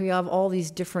the fact we have all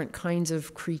these different kinds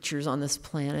of creatures on this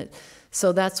planet.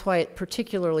 So that's why it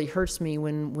particularly hurts me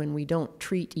when we don't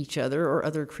treat each other or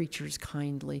other creatures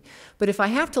kindly. But if I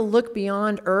have to look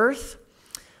beyond Earth,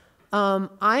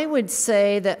 I would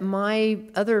say that my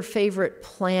other favorite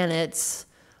planets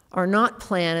are not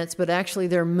planets, but actually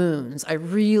they're moons. I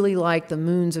really like the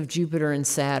moons of Jupiter and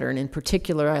Saturn. In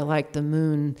particular, I like the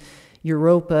moon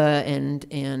Europa and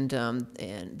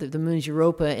the moons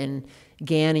Europa and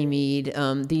Ganymede.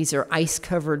 These are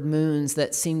ice-covered moons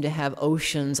that seem to have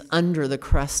oceans under the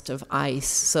crust of ice.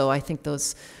 So I think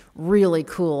those really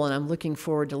cool, and I'm looking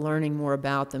forward to learning more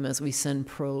about them as we send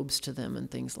probes to them and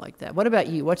things like that. What about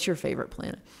you? What's your favorite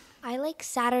planet? I like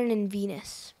Saturn and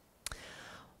Venus.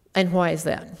 And why is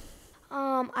that?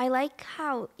 I like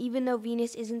how even though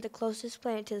Venus isn't the closest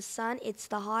planet to the sun, it's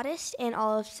the hottest and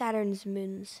all of Saturn's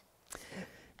moons.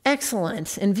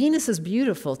 Excellent. And Venus is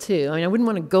beautiful, too. I mean, I wouldn't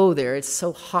want to go there. It's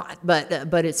so hot, but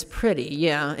it's pretty,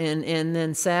 yeah. And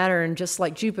then Saturn, just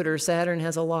like Jupiter, Saturn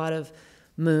has a lot of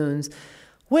moons,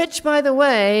 which, by the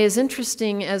way, is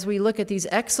interesting as we look at these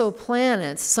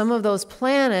exoplanets. Some of those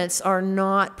planets are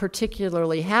not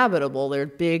particularly habitable. They're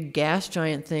big gas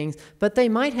giant things, but they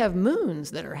might have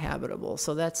moons that are habitable.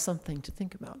 So that's something to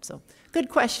think about. So good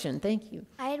question. Thank you.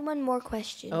 I had one more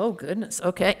question. Oh, goodness.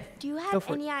 Okay. Do you have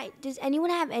does anyone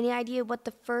have any idea what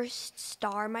the first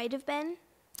star might have been?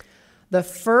 The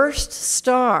first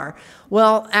star.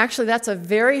 Well, actually, that's a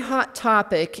very hot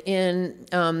topic in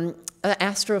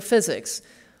astrophysics.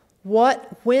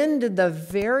 When did the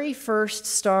very first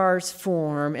stars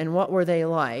form, and what were they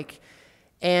like?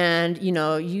 And,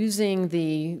 using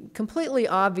the completely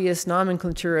obvious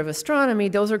nomenclature of astronomy,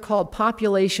 those are called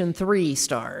population 3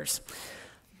 stars.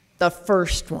 The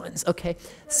first ones, okay?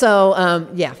 So,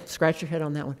 yeah, scratch your head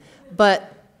on that one.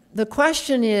 But the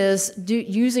question is,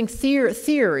 using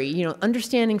theory,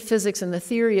 understanding physics and the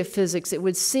theory of physics, it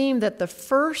would seem that the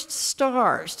first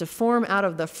stars to form out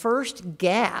of the first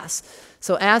gas.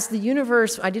 So as the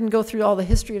universe, I didn't go through all the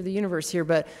history of the universe here,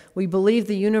 but we believe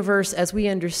the universe, as we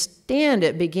understand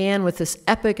it, began with this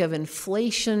epoch of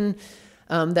inflation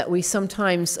that we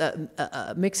sometimes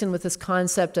mix in with this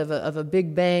concept of a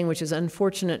Big Bang, which is an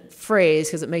unfortunate phrase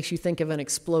because it makes you think of an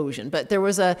explosion. But there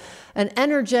was an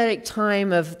energetic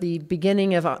time of the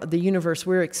beginning of the universe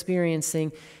we're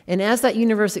experiencing. And as that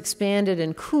universe expanded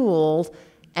and cooled,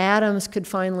 atoms could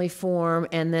finally form,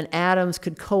 and then atoms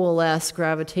could coalesce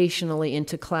gravitationally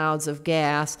into clouds of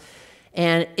gas.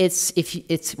 And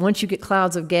it's once you get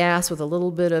clouds of gas with a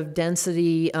little bit of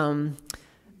density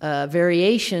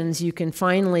variations, you can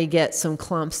finally get some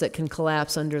clumps that can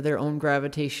collapse under their own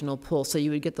gravitational pull. So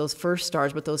you would get those first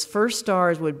stars, but those first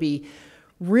stars would be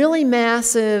really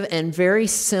massive and very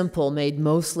simple, made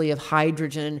mostly of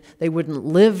hydrogen. They wouldn't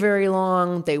live very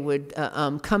long. They would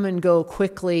come and go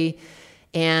quickly.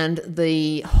 And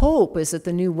the hope is that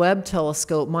the new Webb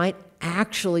telescope might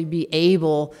actually be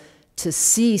able to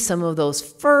see some of those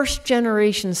first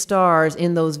generation stars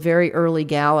in those very early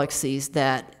galaxies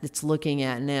that it's looking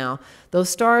at now. Those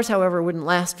stars, however, wouldn't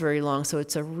last very long, so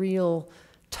it's a real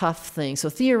tough things. So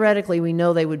theoretically, we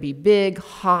know they would be big,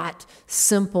 hot,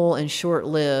 simple, and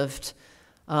short-lived.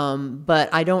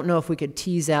 But I don't know if we could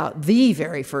tease out the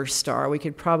very first star. We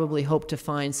could probably hope to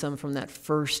find some from that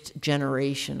first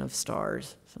generation of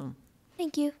stars. So,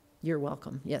 Thank you. you're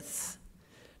welcome. Yes.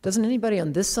 Doesn't anybody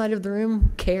on this side of the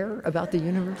room care about the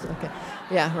universe? Okay.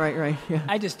 Yeah, right, yeah.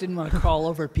 I just didn't want to crawl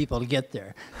over people to get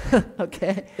there.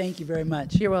 Okay. Thank you very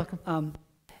much. You're welcome.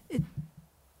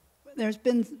 There's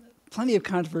been plenty of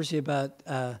controversy about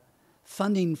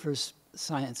funding for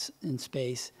science in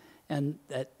space, and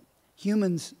that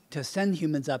to send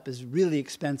humans up is really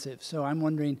expensive. So I'm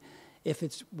wondering if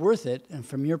it's worth it, and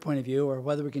from your point of view, or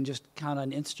whether we can just count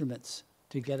on instruments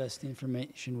to get us the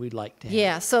information we'd like to have.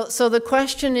 Yeah, so the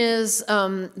question is,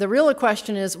 the real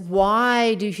question is,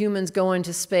 why do humans go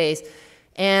into space?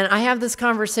 And I have this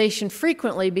conversation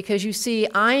frequently because you see,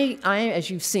 as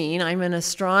you've seen, I'm an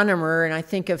astronomer, and I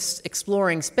think of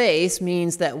exploring space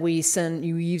means that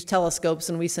you use telescopes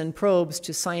and we send probes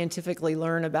to scientifically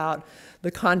learn about the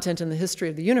content and the history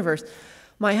of the universe.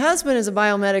 My husband is a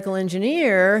biomedical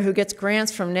engineer who gets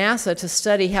grants from NASA to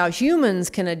study how humans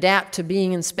can adapt to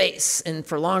being in space and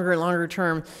for longer and longer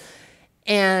term.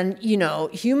 And,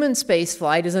 human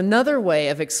spaceflight is another way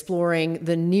of exploring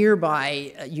the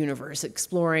nearby universe,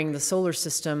 exploring the solar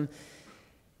system.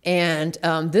 And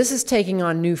this is taking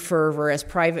on new fervor as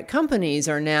private companies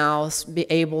are now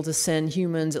able to send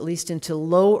humans at least into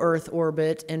low Earth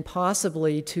orbit and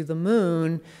possibly to the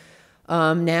moon.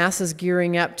 NASA's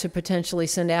gearing up to potentially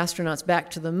send astronauts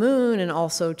back to the moon and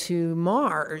also to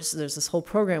Mars. There's this whole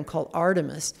program called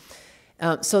Artemis.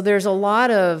 So there's a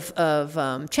lot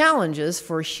of challenges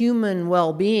for human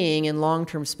well-being in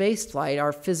long-term spaceflight.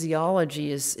 Our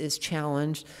physiology is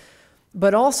challenged.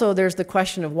 But also there's the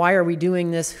question of why are we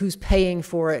doing this? Who's paying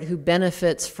for it? Who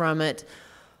benefits from it?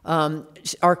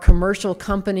 Are commercial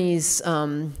companies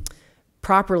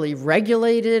properly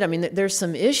regulated? I mean, there's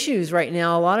some issues right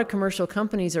now. A lot of commercial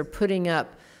companies are putting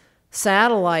up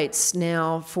satellites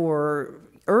now for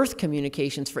Earth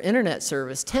communications, for internet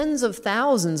service. Tens of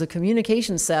thousands of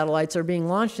communication satellites are being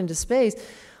launched into space.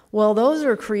 Well, those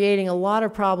are creating a lot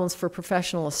of problems for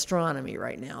professional astronomy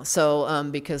right now. So,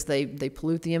 because they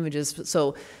pollute the images.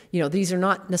 So, these are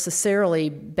not necessarily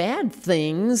bad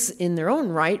things in their own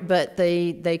right, but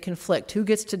they conflict. Who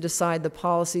gets to decide the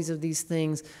policies of these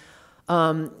things?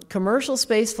 Commercial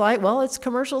space flight, well, it's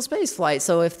commercial space flight.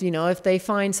 So if they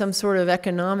find some sort of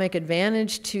economic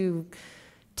advantage to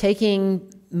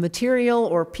taking material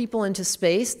or people into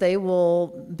space, they will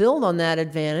build on that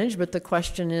advantage. But the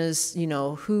question is,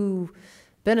 who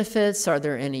benefits? Are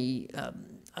there any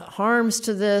harms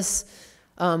to this?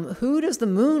 Who does the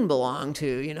moon belong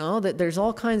to? That there's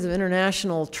all kinds of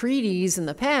international treaties in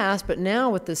the past, but now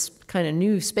with this kind of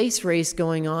new space race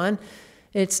going on,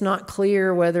 it's not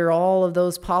clear whether all of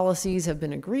those policies have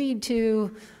been agreed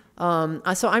to.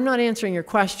 So I'm not answering your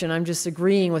question. I'm just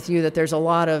agreeing with you that there's a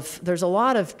lot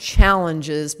of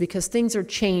challenges because things are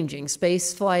changing.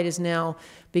 Space flight is now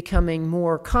becoming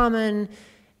more common.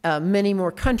 Many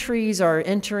more countries are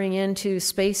entering into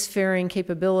spacefaring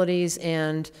capabilities,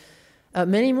 and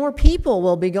many more people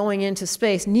will be going into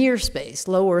space, near space,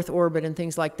 low Earth orbit, and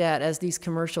things like that, as these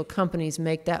commercial companies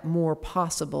make that more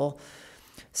possible.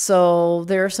 So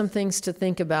there are some things to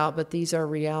think about, but these are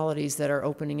realities that are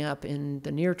opening up in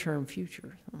the near-term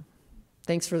future. So,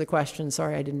 thanks for the question.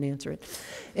 Sorry I didn't answer it.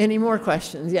 Any more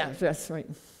questions? Yeah, that's right.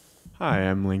 Hi,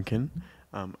 I'm Lincoln.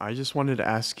 I just wanted to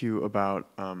ask you about,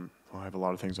 I have a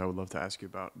lot of things I would love to ask you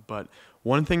about, but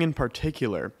one thing in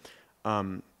particular,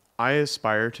 I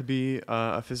aspire to be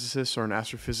a physicist or an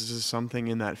astrophysicist, something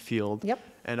in that field. Yep.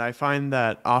 And I find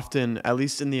that often, at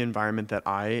least in the environment that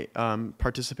I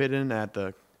participate in at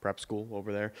the prep school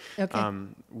over there, okay.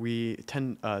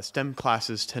 STEM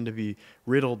classes tend to be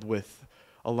riddled with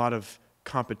a lot of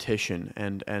competition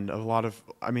and a lot of,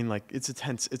 it's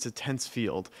a tense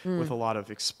field with a lot of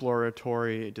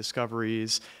exploratory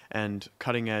discoveries and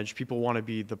cutting edge. People want to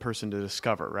be the person to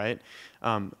discover, right?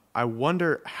 I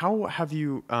wonder, how have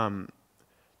you, I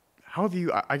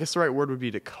guess the right word would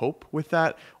be to cope with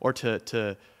that, or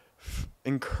to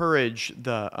encourage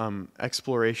the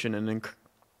exploration and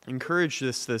encourage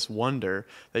this wonder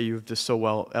that you've just so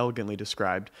well elegantly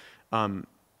described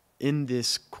in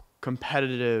this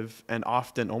competitive and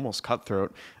often almost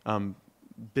cutthroat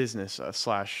business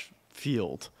slash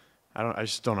field. I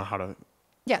just don't know how to.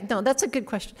 Yeah, no, that's a good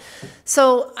question.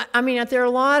 So, there are a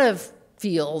lot of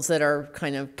fields that are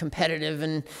kind of competitive,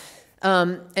 and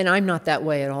I'm not that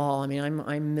way at all.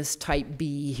 I'm Miss Type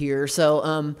B here.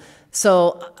 So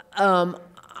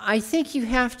I think you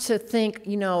have to think,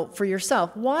 for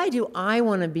yourself, why do I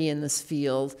want to be in this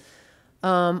field?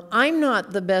 I'm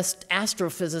not the best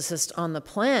astrophysicist on the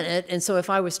planet, and so if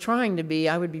I was trying to be,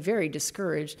 I would be very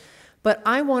discouraged. But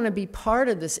I want to be part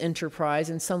of this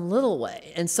enterprise in some little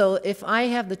way. And so if I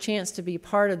have the chance to be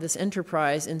part of this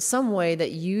enterprise in some way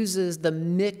that uses the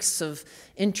mix of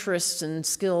interests and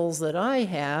skills that I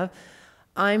have,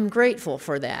 I'm grateful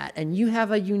for that. And you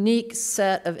have a unique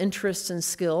set of interests and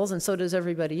skills, and so does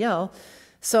everybody else.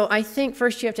 So I think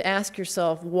first you have to ask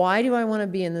yourself, why do I want to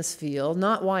be in this field?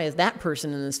 Not why is that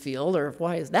person in this field, or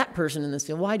why is that person in this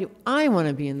field? Why do I want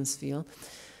to be in this field?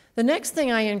 The next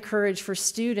thing I encourage for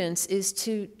students is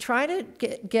to try to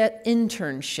get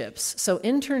internships. So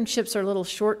internships are little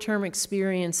short-term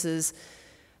experiences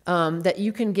that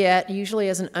you can get usually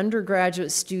as an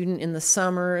undergraduate student in the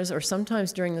summers or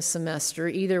sometimes during the semester,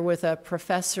 either with a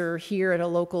professor here at a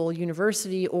local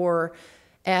university or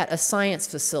at a science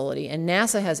facility. And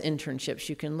NASA has internships.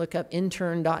 You can look up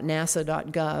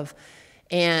intern.nasa.gov.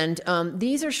 And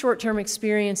these are short-term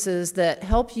experiences that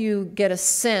help you get a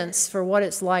sense for what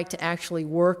it's like to actually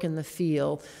work in the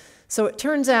field. So it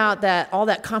turns out that all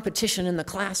that competition in the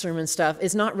classroom and stuff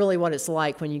is not really what it's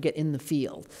like when you get in the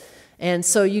field. And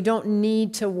so you don't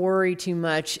need to worry too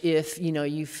much if,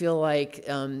 you feel like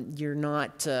you're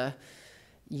not,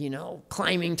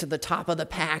 climbing to the top of the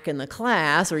pack in the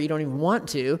class, or you don't even want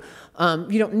to.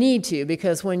 You don't need to,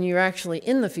 because when you're actually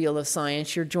in the field of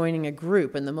science, you're joining a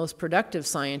group, and the most productive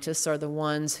scientists are the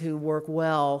ones who work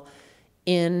well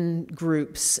in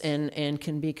groups and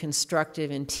can be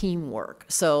constructive in teamwork.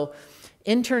 So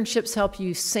internships help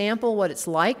you sample what it's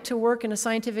like to work in a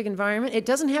scientific environment. It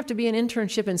doesn't have to be an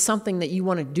internship in something that you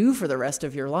want to do for the rest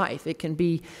of your life. It can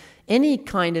be any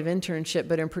kind of internship,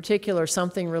 but in particular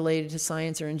something related to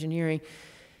science or engineering.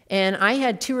 And I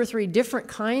had 2 or 3 different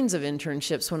kinds of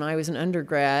internships when I was an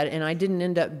undergrad, and I didn't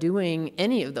end up doing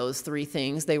any of those 3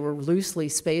 things. They were loosely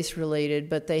space related,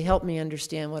 but they helped me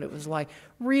understand what it was like.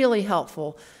 Really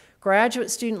helpful. Graduate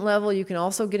student level, you can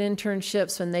also get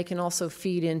internships, and they can also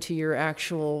feed into your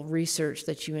actual research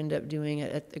that you end up doing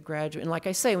at the graduate. And like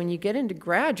I say, when you get into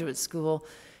graduate school,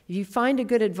 if you find a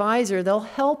good advisor, they'll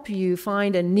help you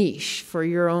find a niche for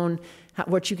your own,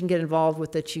 what you can get involved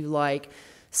with that you like.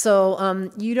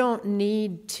 So you don't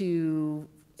need to,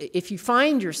 if you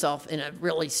find yourself in a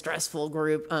really stressful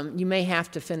group, you may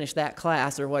have to finish that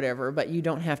class or whatever, but you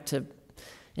don't have to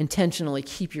intentionally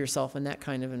keep yourself in that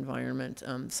kind of environment.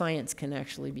 Science can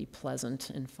actually be pleasant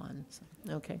and fun. So,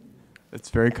 okay. That's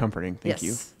very comforting. Thank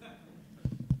you.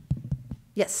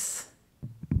 Yes.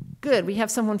 Good. We have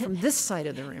someone from this side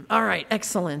of the room. All right.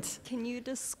 Excellent. Can you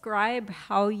describe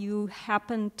how you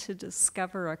happened to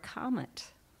discover a comet?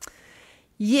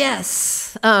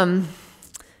 Yes.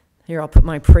 Here, I'll put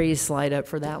my praise slide up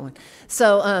for that one.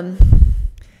 So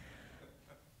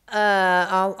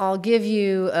I'll give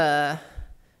you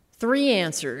 3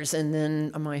 answers, and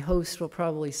then my host will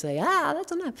probably say,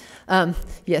 that's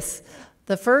enough. Yes.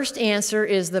 The first answer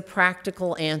is the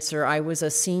practical answer. I was a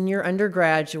senior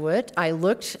undergraduate. I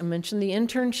mentioned the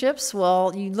internships.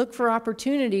 Well, you look for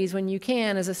opportunities when you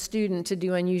can as a student to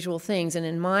do unusual things. And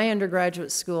in my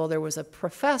undergraduate school, there was a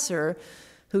professor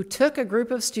who took a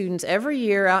group of students every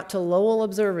year out to Lowell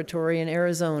Observatory in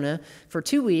Arizona for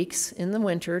 2 weeks in the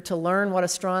winter to learn what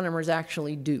astronomers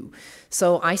actually do.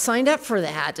 So I signed up for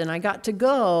that, and I got to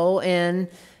go, and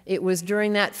it was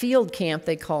during that field camp,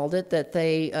 they called it, that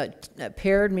they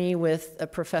paired me with a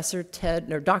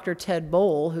Dr. Ted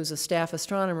Bowl, who's a staff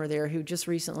astronomer there, who just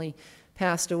recently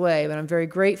passed away, but I'm very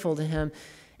grateful to him.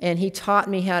 And he taught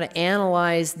me how to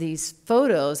analyze these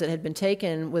photos that had been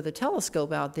taken with a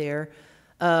telescope out there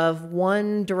of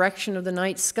one direction of the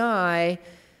night sky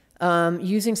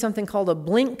using something called a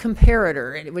blink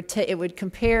comparator. And it would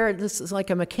compare, this is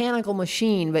like a mechanical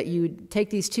machine, but you'd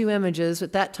take these 2 images.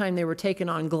 At that time, they were taken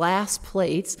on glass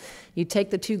plates. You'd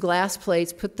take the 2 glass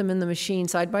plates, put them in the machine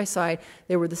side by side.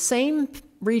 They were the same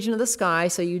region of the sky,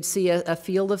 so you'd see a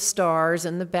field of stars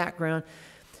in the background.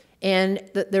 And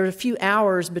there were a few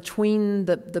hours between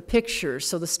the pictures,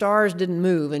 so the stars didn't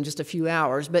move in just a few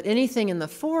hours. But anything in the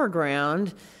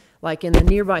foreground, like in the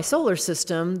nearby solar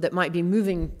system, that might be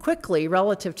moving quickly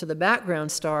relative to the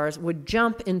background stars, would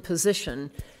jump in position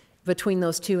between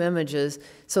those 2 images.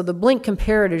 So the blink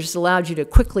comparator just allowed you to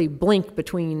quickly blink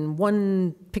between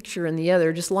one picture and the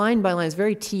other, just line by line. It's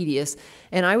very tedious.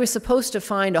 And I was supposed to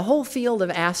find a whole field of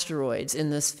asteroids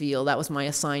in this field. That was my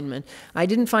assignment. I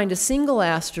didn't find a single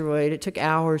asteroid. It took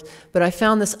hours. But I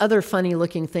found this other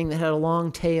funny-looking thing that had a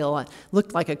long tail. It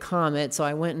looked like a comet, so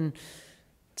I went and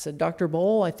said, Dr.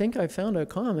 Bowl, I think I found a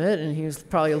comet. And he was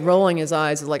probably rolling his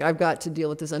eyes, like, I've got to deal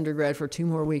with this undergrad for 2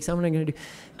 more weeks. I'm not going to do.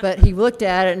 But he looked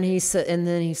at it, and he said, and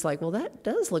then he's like, well, that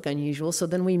does look unusual. So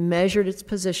then we measured its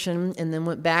position and then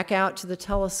went back out to the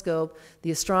telescope.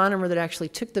 The astronomer that actually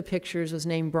took the pictures was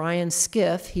named Brian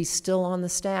Skiff. He's still on the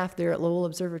staff there at Lowell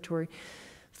Observatory.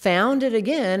 Found it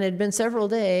again. It had been several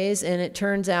days, and it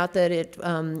turns out that it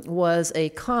was a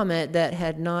comet that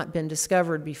had not been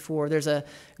discovered before. There's a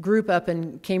group up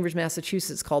in Cambridge,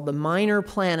 Massachusetts called the Minor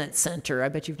Planet Center. I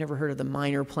bet you've never heard of the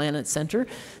Minor Planet Center,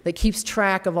 that keeps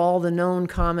track of all the known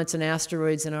comets and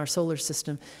asteroids in our solar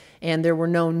system. And there were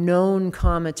no known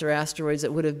comets or asteroids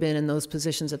that would have been in those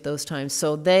positions at those times.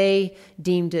 So they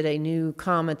deemed it a new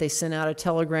comet. They sent out a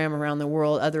telegram around the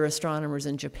world. Other astronomers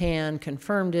in Japan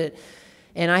confirmed it.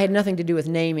 And I had nothing to do with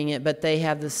naming it, but they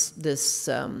have this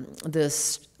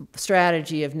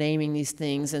strategy of naming these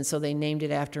things, and so they named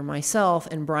it after myself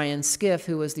and Brian Skiff,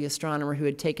 who was the astronomer who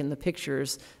had taken the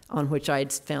pictures on which I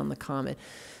had found the comet.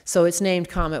 So it's named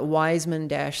Comet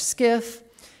Wiseman-Skiff.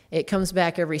 It comes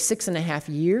back every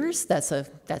 6.5 years. That's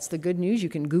the good news. You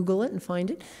can Google it and find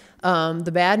it.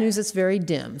 The bad news, it's very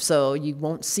dim, so you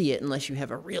won't see it unless you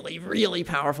have a really, really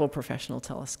powerful professional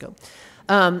telescope.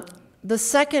 The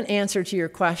second answer to your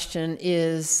question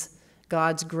is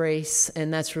God's grace,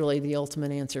 and that's really the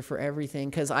ultimate answer for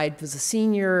everything, because I was a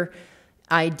senior.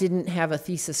 I didn't have a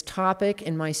thesis topic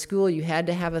in my school. You had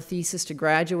to have a thesis to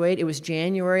graduate. It was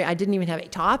January. I didn't even have a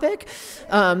topic.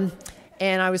 And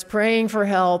I was praying for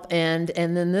help, and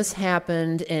then this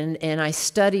happened, and I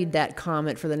studied that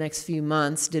comet for the next few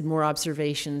months, did more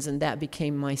observations, and that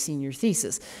became my senior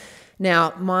thesis.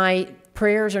 Now, my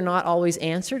prayers are not always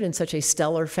answered in such a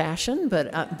stellar fashion,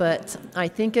 but I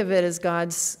think of it as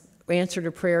God's answer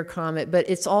to prayer comet, but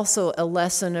it's also a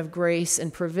lesson of grace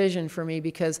and provision for me,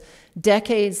 because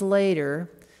decades later,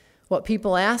 what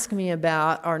people ask me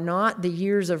about are not the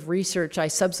years of research I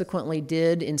subsequently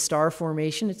did in star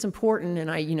formation. It's important,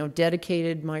 and I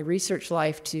dedicated my research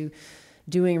life to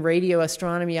doing radio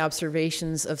astronomy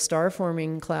observations of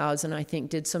star-forming clouds, and I think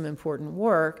did some important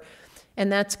work. And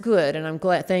that's good, and I'm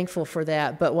thankful for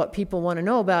that. But what people want to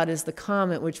know about is the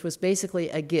comet, which was basically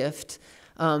a gift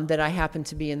that I happened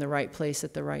to be in the right place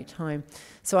at the right time.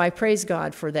 So I praise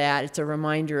God for that. It's a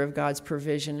reminder of God's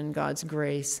provision and God's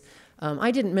grace.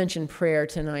 I didn't mention prayer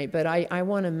tonight, but I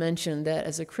want to mention that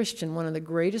as a Christian, one of the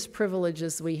greatest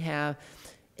privileges we have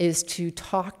is to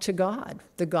talk to God,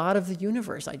 the God of the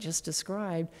universe I just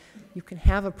described. You can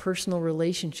have a personal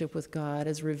relationship with God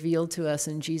as revealed to us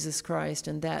in Jesus Christ,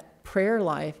 and that prayer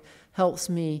life helps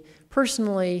me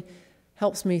personally,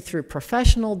 helps me through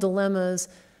professional dilemmas,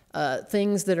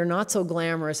 things that are not so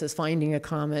glamorous as finding a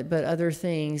comet, but other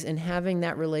things, and having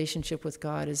that relationship with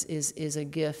God is a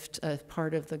gift, a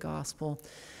part of the gospel.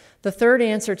 The third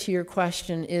answer to your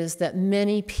question is that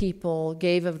many people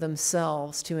gave of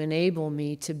themselves to enable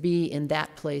me to be in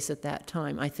that place at that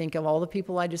time. I think of all the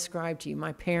people I described to you,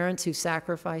 my parents who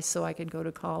sacrificed so I could go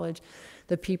to college,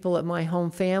 the people at my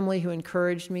home family who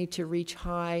encouraged me to reach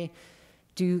high,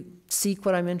 to seek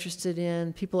what I'm interested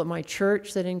in, people at my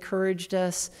church that encouraged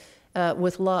us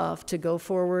with love to go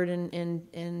forward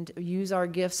and use our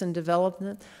gifts and develop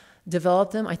them.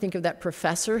 I think of that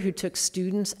professor who took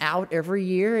students out every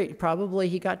year.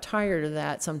 He got tired of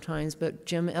that sometimes, but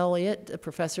Jim Elliott, a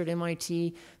professor at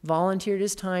MIT, volunteered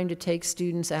his time to take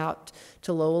students out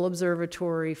to Lowell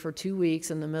Observatory for 2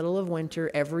 weeks in the middle of winter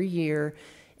every year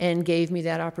and gave me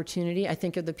that opportunity. I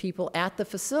think of the people at the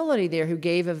facility there who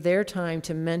gave of their time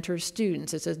to mentor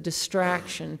students. It's a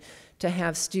distraction to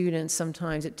have students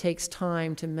sometimes. It takes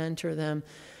time to mentor them.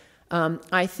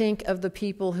 I think of the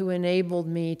people who enabled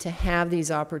me to have these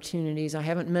opportunities. I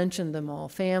haven't mentioned them all.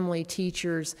 Family,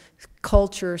 teachers,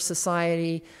 culture,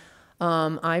 society.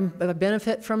 I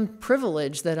benefit from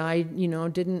privilege that I,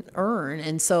 didn't earn.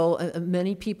 And so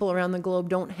many people around the globe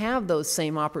don't have those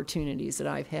same opportunities that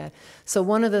I've had. So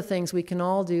one of the things we can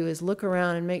all do is look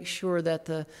around and make sure that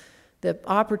the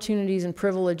opportunities and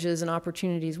privileges and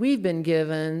opportunities we've been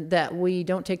given, that we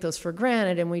don't take those for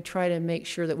granted, and we try to make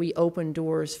sure that we open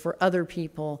doors for other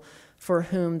people for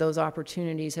whom those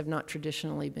opportunities have not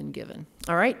traditionally been given.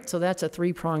 All right, so that's a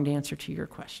three-pronged answer to your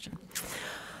question.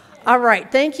 All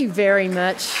right, thank you very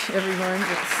much,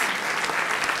 everyone.